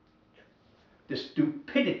 The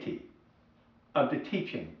stupidity of the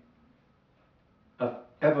teaching of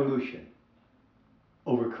evolution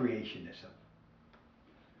over creationism.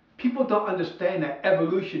 People don't understand that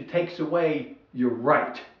evolution takes away your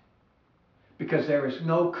right, because there is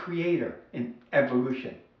no creator in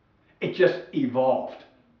evolution. It just evolved.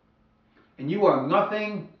 And you are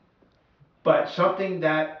nothing but something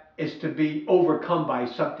that is to be overcome by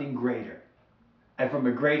something greater and from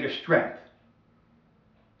a greater strength.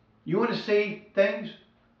 You want to see things?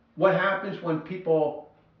 What happens when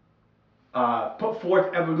people put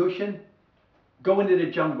forth evolution? Go into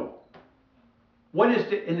the jungle. What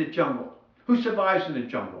is in the jungle? Who survives in the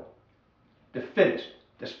jungle? The fittest,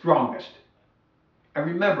 the strongest. And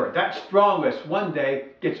remember, that strongest one day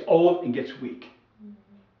gets old and gets weak.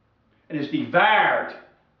 And is devoured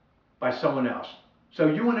by someone else. So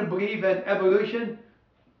you want to believe in evolution?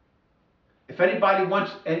 If anybody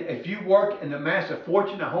wants, if you work and amass a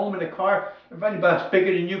fortune, a home and a car, if anybody else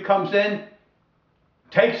bigger than you comes in,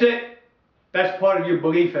 takes it, that's part of your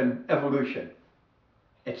belief in evolution.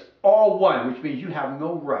 It's all one, which means you have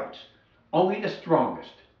no rights. Only the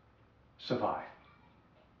strongest survive.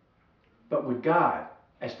 But with God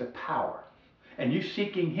as the power, and you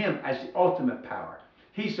seeking Him as the ultimate power,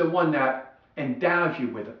 He's the one that endows you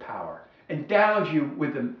with the power, endows you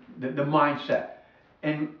with the mindset,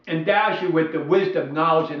 and endows you with the wisdom,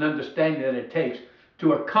 knowledge, and understanding that it takes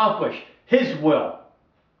to accomplish His will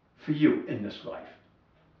for you in this life,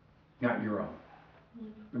 not your own.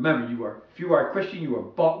 Remember, if you are a Christian, you are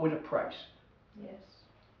bought with a price. Yes.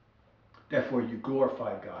 Therefore, you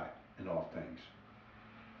glorify God in all things.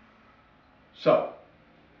 So,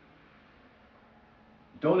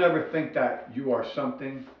 don't ever think that you are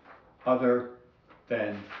something other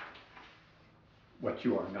than what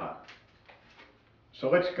you are not. So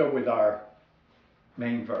let's go with our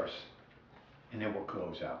main verse, and then we'll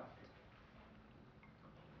close out.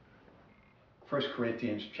 1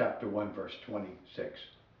 Corinthians chapter 1, verse 26.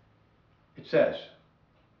 It says,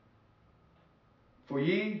 for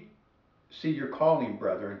ye see your calling,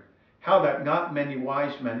 brethren, how that not many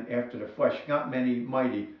wise men after the flesh, not many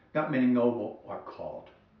mighty, not many noble are called.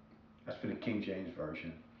 That's from the King James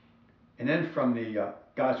Version. And then from the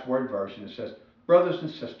God's Word version, it says, brothers and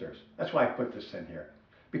sisters. That's why I put this in here.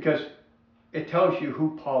 Because it tells you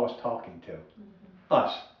who Paul is talking to.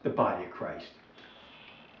 Us, the body of Christ.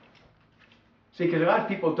 See, because a lot of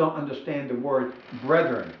people don't understand the word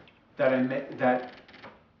brethren that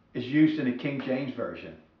is used in the King James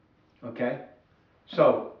Version. Okay?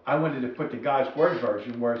 So, I wanted to put the God's Word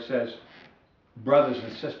version where it says brothers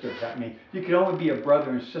and sisters. That means you can only be a brother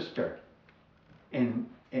and sister in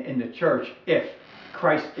the church if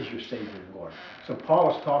Christ is your Savior and Lord. So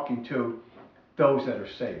Paul is talking to those that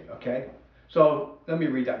are saved, okay? So let me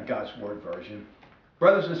read that in God's Word version.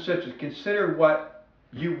 Brothers and sisters, consider what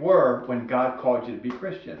you were when God called you to be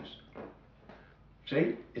Christians.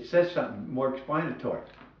 See, it says something more explanatory.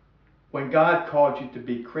 When God called you to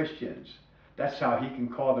be Christians, that's how He can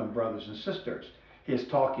call them brothers and sisters. He is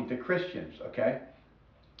talking to Christians, okay?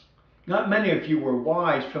 Not many of you were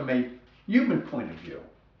wise from a human point of view,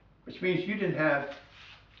 which means you didn't have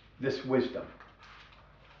this wisdom.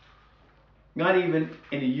 Not even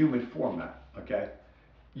in a human format, okay?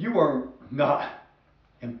 You were not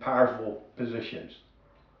in powerful positions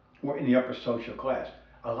or in the upper social class.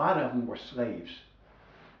 A lot of them were slaves.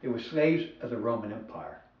 They were slaves of the Roman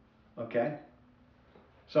Empire, okay?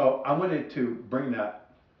 So I wanted to bring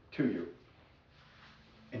that to you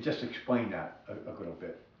and just explain that a little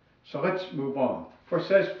bit. So let's move on. For it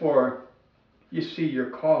says, for you see your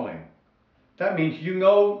calling, That means you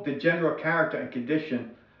know the general character and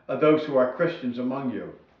condition of those who are Christians among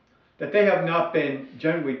you, that they have not been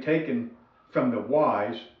generally taken from the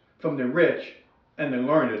wise, from the rich and the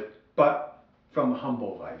learned, but from a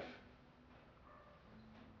humble life.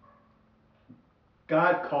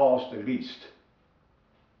 God calls the least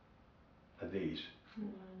of these,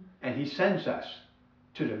 and he sends us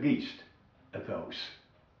to the least of those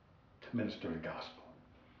to minister the gospel.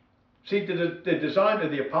 See, the design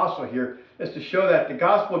of the apostle here is to show that the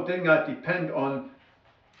gospel did not depend on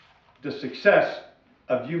the success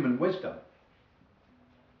of human wisdom.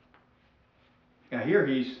 Now here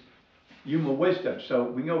he's human wisdom. So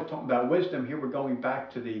we know talking about wisdom, here we're going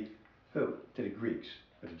back to the who? To the Greeks,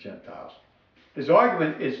 to the Gentiles. His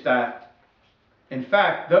argument is that, in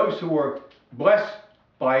fact, those who were blessed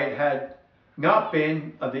by it had not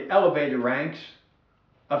been of the elevated ranks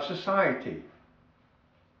of society,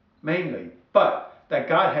 mainly, but that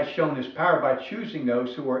God has shown his power by choosing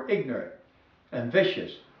those who were ignorant and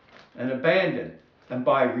vicious and abandoned, and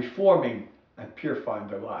by reforming and purifying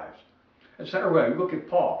their lives. And so, anyway, look at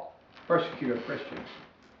Paul, persecutor of Christians.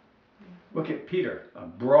 Look at Peter, a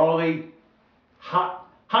brawly,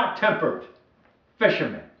 hot-tempered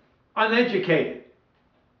fisherman, uneducated.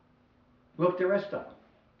 Look at the rest of them.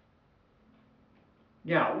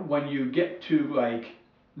 Now, when you get to like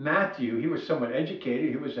Matthew, he was somewhat educated.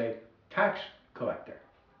 He was a tax collector.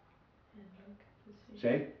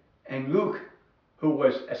 See? And Luke, who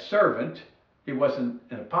was a servant, he wasn't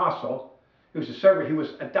an apostle, he was a servant, he was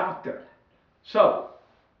a doctor. So,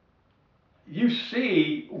 you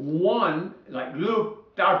see one, like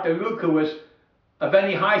Luke, Dr. Luke, who was of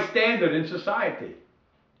any high standard in society.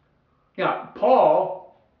 Now,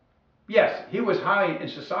 Paul, yes, he was high in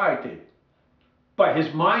society, but his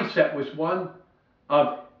mindset was one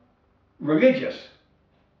of religious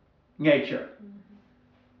nature.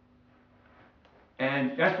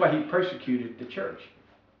 And that's why he persecuted the church.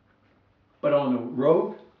 But on the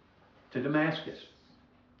road to Damascus,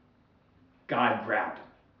 God grabbed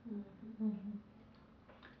him.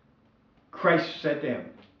 Christ said to him,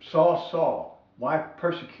 Saul, Saul, why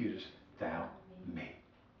persecutest thou me?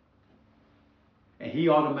 And he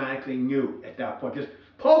automatically knew at that point, because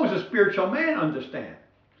Paul was a spiritual man, understand,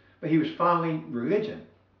 but he was following religion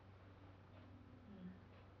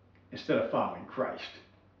instead of following Christ.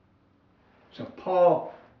 So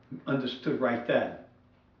Paul understood right then.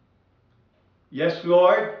 Yes,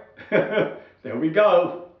 Lord. There we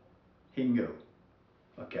go. He knew.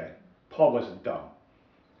 Okay. Paul wasn't dumb.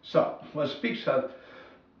 So, when it speaks of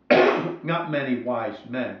not many wise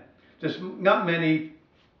men, there's not many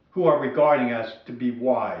who are regarding us to be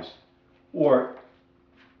wise or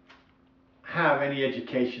have any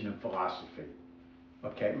education in philosophy.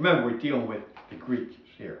 Okay. Remember, we're dealing with the Greeks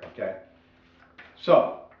here. Okay.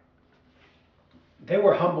 So, they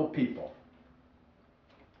were humble people.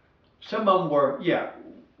 Some of them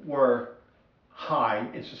were high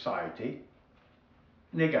in society,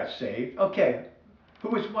 and they got saved. Okay, who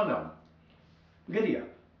was one of them? Lydia,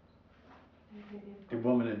 the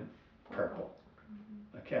woman in purple.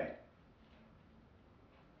 Okay.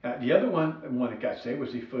 The other one that got saved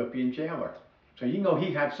was the Philippian jailer. So you know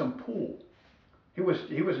he had some pull. He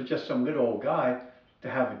wasn't just some little old guy to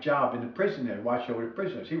have a job in the prison there, watch over the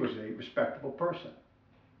prisoners. He was a respectable person.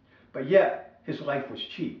 But yet, his life was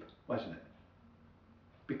cheap, wasn't it?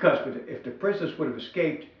 Because if the prisoners would have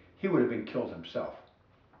escaped, he would have been killed himself.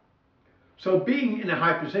 So being in a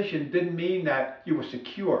high position didn't mean that you were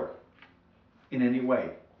secure in any way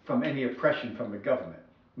from any oppression from the government.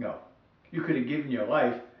 No. You could have given your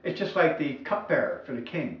life. It's just like the cupbearer for the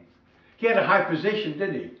king. He had a high position,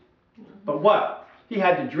 didn't he? But what? He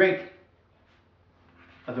had to drink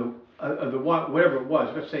of the wine, whatever it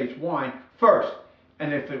was, let's say it's wine, first.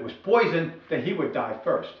 And if it was poison, then he would die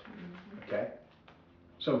first. Okay?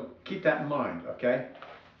 So keep that in mind, okay?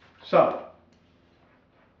 So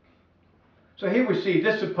here we see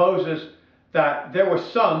this supposes that there were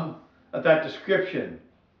some of that description,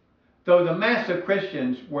 though the mass of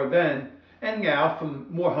Christians were then and now from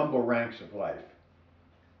more humble ranks of life.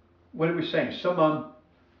 What are we saying? Some of them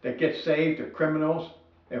that get saved are criminals,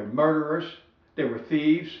 they were murderers, they were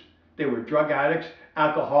thieves, they were drug addicts,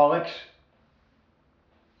 alcoholics.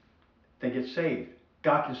 They get saved.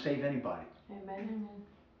 God can save anybody. Amen.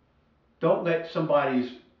 Don't let somebody's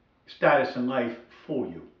status in life fool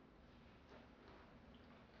you.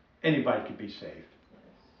 Anybody can be saved.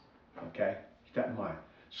 Okay? Keep that in mind.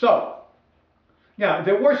 So, now,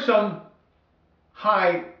 there were some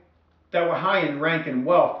that were high in rank and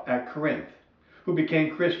wealth at Corinth who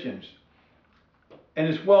became Christians. And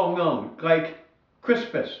it's well known, like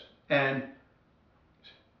Crispus and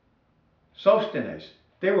Sosthenes.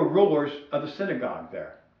 They were rulers of the synagogue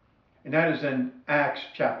there. And that is in Acts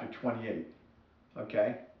chapter 28.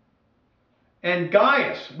 Okay? And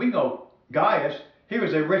Gaius, we know Gaius, he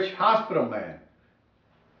was a rich hospital man.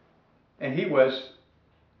 And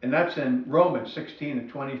and that's in Romans 16 and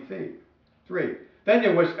 23. Then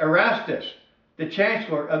there was Erastus, the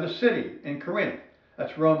chancellor of the city in Corinth.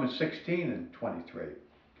 That's Romans 16 and 23.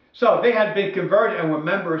 So they had been converted and were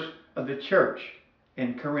members of the church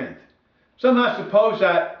in Corinth. Some have supposed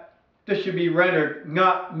that this should be rendered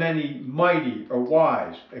not many mighty or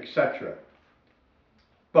wise, etc.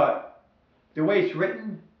 But the way it's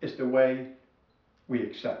written is the way we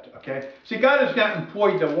accept it, okay? See, God has not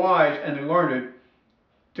employed the wise and the learned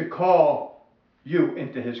to call you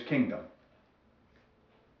into his kingdom.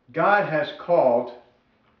 God has called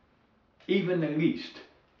even the least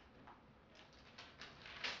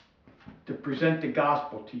to present the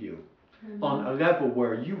gospel to you on a level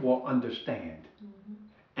where you will understand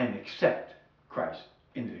and accept Christ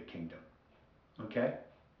into the kingdom. Okay?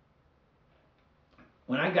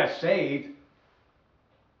 When I got saved,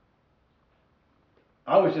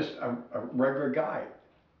 I was just a regular guy.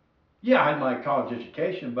 Yeah, I had my college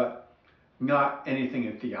education, but not anything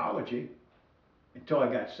in theology until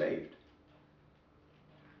I got saved.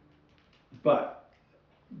 But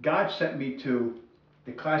God sent me to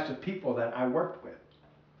the class of people that I worked with,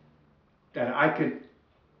 that I could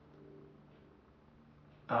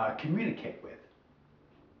communicate with.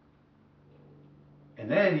 And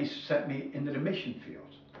then he sent me into the mission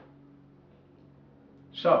fields.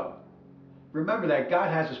 So, remember that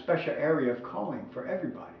God has a special area of calling for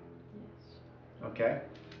everybody. Okay?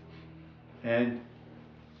 And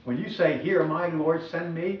when you say, "Here am I, Lord,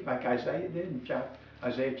 send me," like Isaiah did in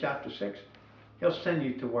Isaiah chapter 6, he'll send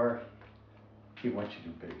you to where he wants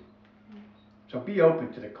you to be. So be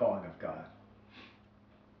open to the calling of God.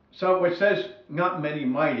 So it says, not many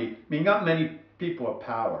mighty, mean not many people of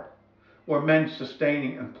power, or men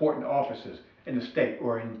sustaining important offices in the state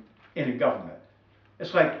or in a government.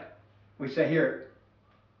 It's like we say here,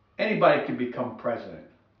 anybody can become president.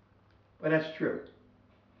 Well, that's true.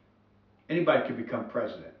 Anybody can become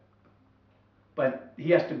president. But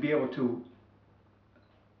he has to be able to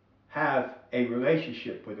have a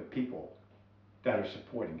relationship with the people that are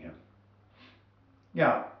supporting him.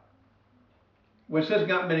 Now, when it says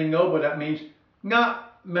not many noble, that means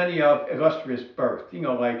not many of illustrious birth. You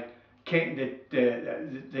know, like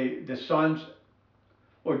the sons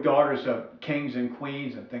or daughters of kings and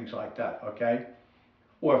queens and things like that, okay?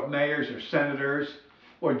 Or of mayors or senators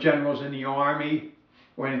or generals in the army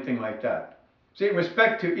or anything like that. See, in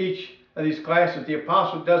respect to each of these classes, the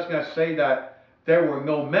apostle does not say that there were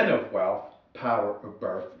no men of wealth, power, or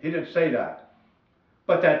birth. He didn't say that.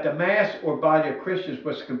 But that the mass or body of Christians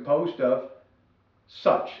was composed of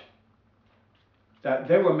such. That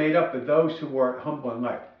they were made up of those who were humble in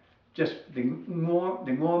life. Just the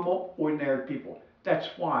normal, ordinary people. That's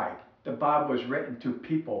why the Bible is written to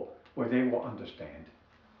people where they will understand.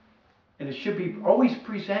 And it should be always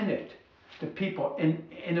presented to people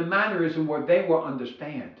in a mannerism where they will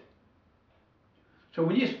understand. So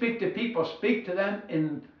when you speak to people, speak to them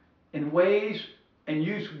in ways and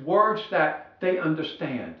use words that they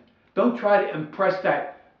understand. Don't try to impress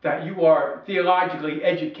that you are theologically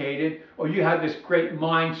educated or you have this great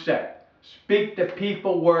mindset. Speak to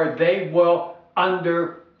people where they will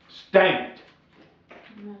understand.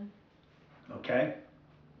 Amen. Okay?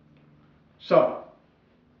 So,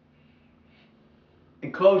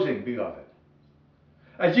 in closing, beloved,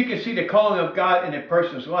 as you can see, the calling of God in a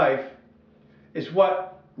person's life is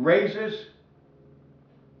what raises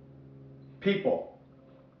people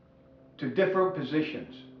to different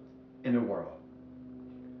positions in the world.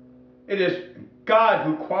 It is God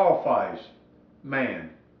who qualifies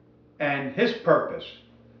man and his purpose,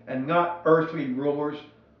 and not earthly rulers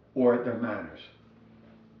or their manners.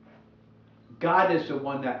 God is the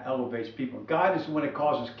one that elevates people. God is the one that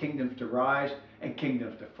causes kingdoms to rise and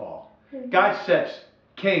kingdoms to fall. God sets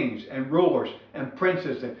kings and rulers and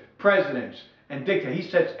princes and presidents and dictators. He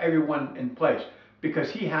sets everyone in place because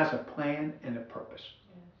he has a plan and a purpose.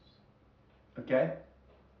 Okay?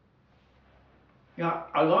 Now,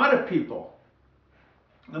 a lot of people,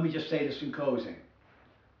 let me just say this in closing.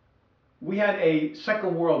 We had a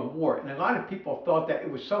Second World War, and a lot of people thought that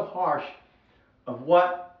it was so harsh of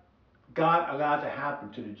what God allowed to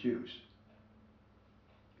happen to the Jews.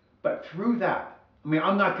 But through that, I mean,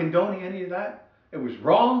 I'm not condoning any of that. It was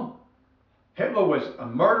wrong. Hitler was a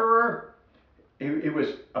murderer. It was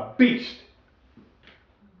a beast.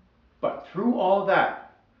 But through all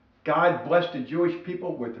that, God blessed the Jewish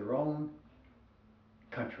people with their own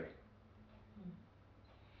country.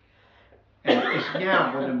 And it's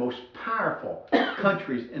now one of the most powerful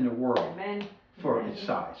countries in the world Amen. for Amen. its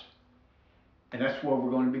size. And that's where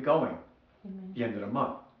we're going to be going Amen. at the end of the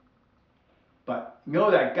month. But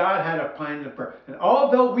know that God had a plan and a purpose. And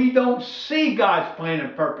although we don't see God's plan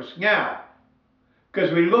and purpose now,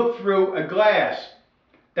 because we look through a glass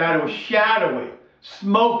that was shadowy,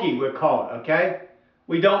 smoky, we call it, okay?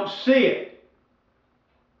 We don't see it.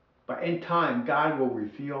 But in time, God will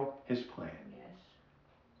reveal His plan. Yes.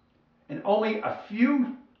 And only a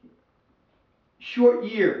few short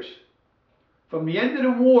years from the end of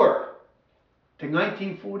the war to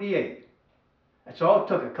 1948, that's all it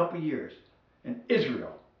took, a couple of years, and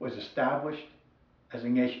Israel was established as a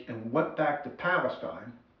nation and went back to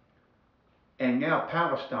Palestine, and now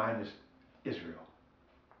Palestine is Israel.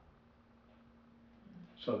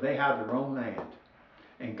 So they have their own land,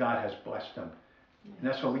 and God has blessed them. And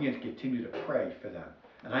that's why we need to continue to pray for them.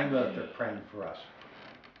 And I know that they're praying for us.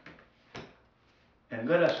 And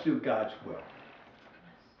let us do God's will.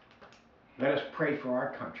 Let us pray for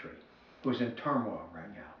our country, who's in turmoil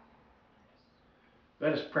right now.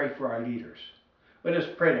 Let us pray for our leaders. Let us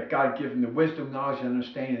pray that God give them the wisdom, knowledge, and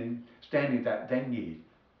understanding that they need.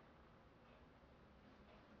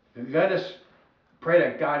 Let us pray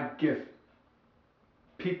that God give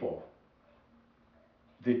people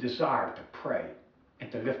the desire to pray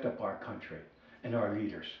and to lift up our country and our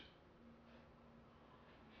leaders.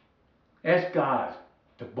 Ask God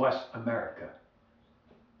to bless America.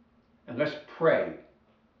 And let's pray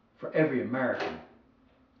for every American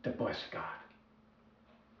to bless God.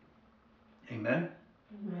 Amen?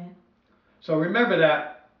 Amen. So remember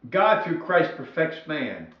that God through Christ perfects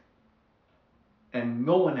man, and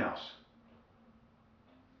no one else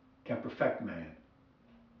can perfect man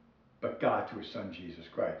but God through His Son Jesus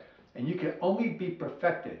Christ. And you can only be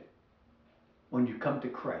perfected when you come to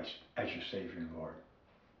Christ as your Savior and Lord.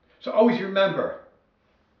 So always remember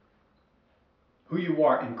who you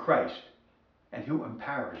are in Christ and who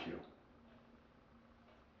empowers you.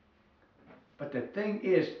 But the thing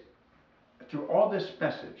is, through all this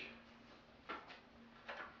message,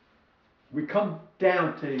 we come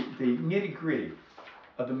down to the nitty-gritty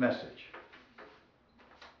of the message.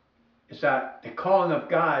 It's that the calling of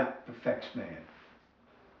God perfects man.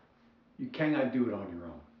 You cannot do it on your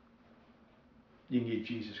own. You need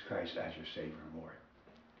Jesus Christ as your Savior and Lord.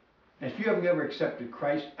 And if you have never accepted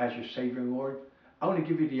Christ as your Savior and Lord, I want to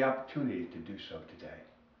give you the opportunity to do so today.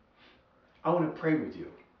 I want to pray with you.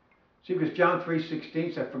 See, because John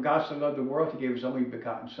 3:16 said, "For God so loved the world, He gave His only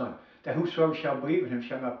begotten Son, that whosoever shall believe in Him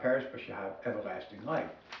shall not perish, but shall have everlasting life."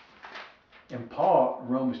 And Paul,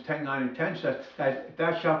 Romans 10:9 and 10 says that if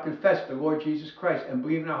thou shalt confess the Lord Jesus Christ and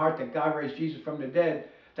believe in thy heart that God raised Jesus from the dead,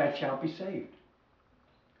 thou shalt be saved.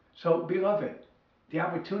 So, beloved, the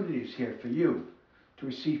opportunity is here for you to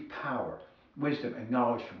receive power, wisdom, and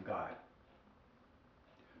knowledge from God.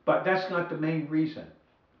 But that's not the main reason.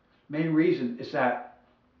 The main reason is that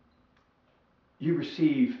you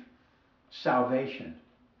receive salvation,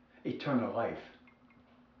 eternal life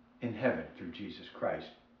in heaven through Jesus Christ,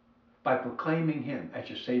 by proclaiming Him as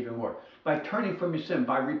your Savior and Lord, by turning from your sin,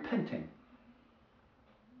 by repenting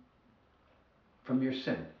from your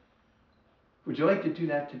sin. Would you like to do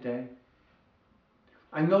that today?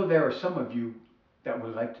 I know there are some of you that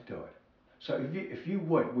would like to do it. So if you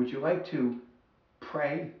would you like to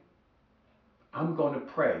pray? I'm going to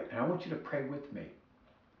pray, and I want you to pray with me,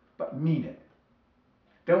 but mean it.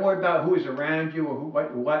 Don't worry about who is around you or who,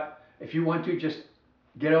 what. If you want to, just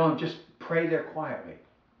get on, just pray there quietly.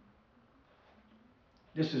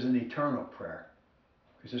 This is an eternal prayer,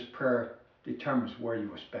 because this prayer determines where you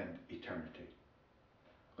will spend eternity.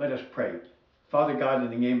 Let us pray. Father God,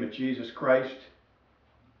 in the name of Jesus Christ,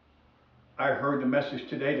 I heard the message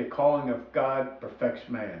today, the calling of God perfects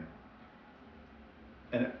man.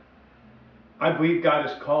 And I believe God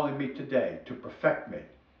is calling me today to perfect me,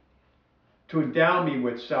 to endow me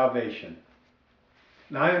with salvation.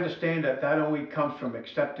 And I understand that that only comes from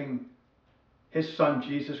accepting His Son,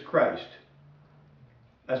 Jesus Christ,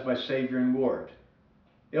 as my Savior and Lord.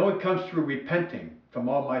 It only comes through repenting from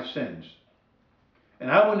all my sins.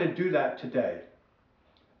 And I want to do that today.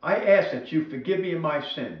 I ask that you forgive me of my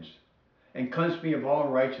sins and cleanse me of all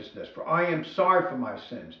unrighteousness, for I am sorry for my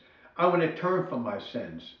sins. I want to turn from my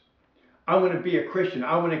sins. I want to be a Christian.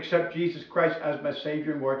 I want to accept Jesus Christ as my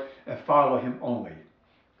Savior and Lord and follow Him only.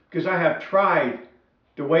 Because I have tried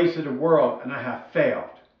the ways of the world and I have failed.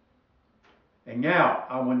 And now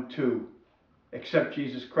I want to accept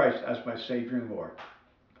Jesus Christ as my Savior and Lord.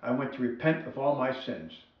 I want to repent of all my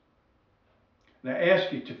sins. And I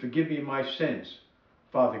ask you to forgive me my sins,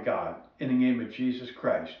 Father God, in the name of Jesus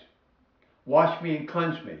Christ. Wash me and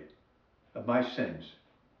cleanse me of my sins.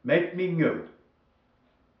 Make me new.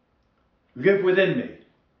 Live within me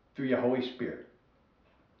through your Holy Spirit.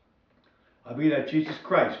 I believe that Jesus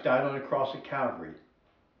Christ died on the cross of Calvary,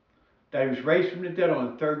 that he was raised from the dead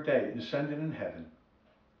on the third day and ascended in heaven,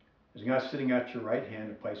 is now sitting at your right hand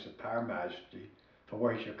in place of power and majesty, for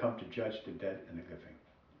where he shall come to judge the dead and the living.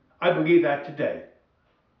 I believe that today,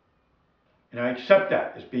 and I accept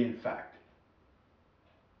that as being fact.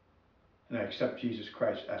 And I accept Jesus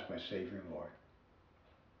Christ as my Savior and Lord.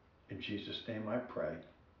 In Jesus' name I pray.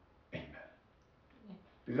 Amen.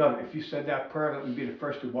 Beloved, if you said that prayer, let me be the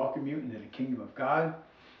first to welcome you into the kingdom of God.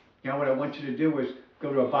 Now what I want you to do is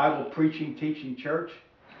go to a Bible preaching, teaching church.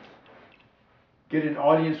 Get an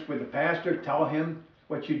audience with the pastor. Tell him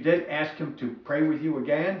what you did. Ask him to pray with you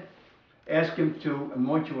again. Ask him to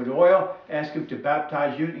anoint you with oil. Ask him to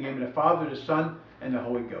baptize you in the name of the Father, the Son, and the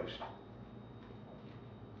Holy Ghost.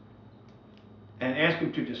 And ask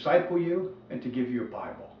him to disciple you and to give you a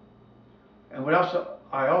Bible. And what else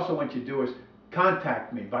I also want you to do is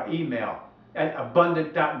contact me by email at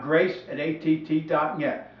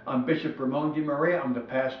abundant.grace@att.net. I'm Bishop Ramon DeMaria. I'm the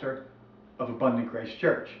pastor of Abundant Grace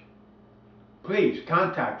Church. Please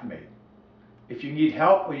contact me. If you need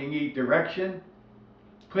help or you need direction,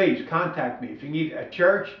 please contact me. If you need a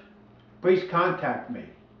church, please contact me.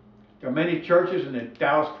 There are many churches in the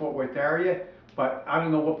Dallas-Fort Worth area, but I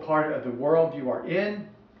don't know what part of the world you are in.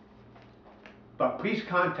 But please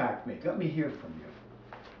contact me. Let me hear from you.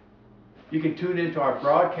 You can tune into our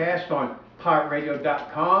broadcast on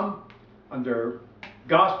piratradio.com under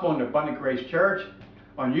Gospel and Abundant Grace Church,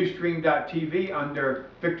 on Ustream.tv under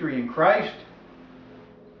Victory in Christ,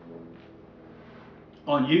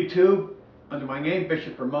 on YouTube under my name,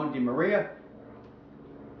 Bishop Ramon DeMaria.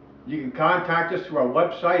 You can contact us through our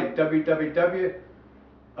website at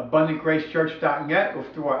www.abundantgracechurch.net or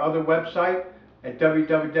through our other website at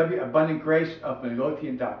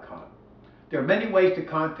www.abundantgraceofmidlothian.com. There are many ways to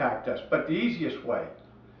contact us, but the easiest way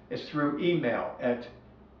is through email at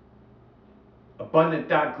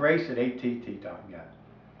abundant.grace@att.net.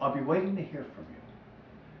 I'll be waiting to hear from you.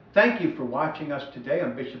 Thank you for watching us today.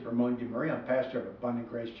 I'm Bishop Ramon DeMaria. I'm pastor of Abundant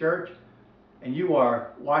Grace Church, and you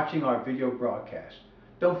are watching our video broadcast.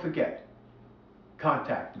 Don't forget,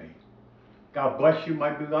 contact me. God bless you,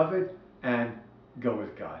 my beloved, and go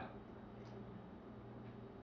with God.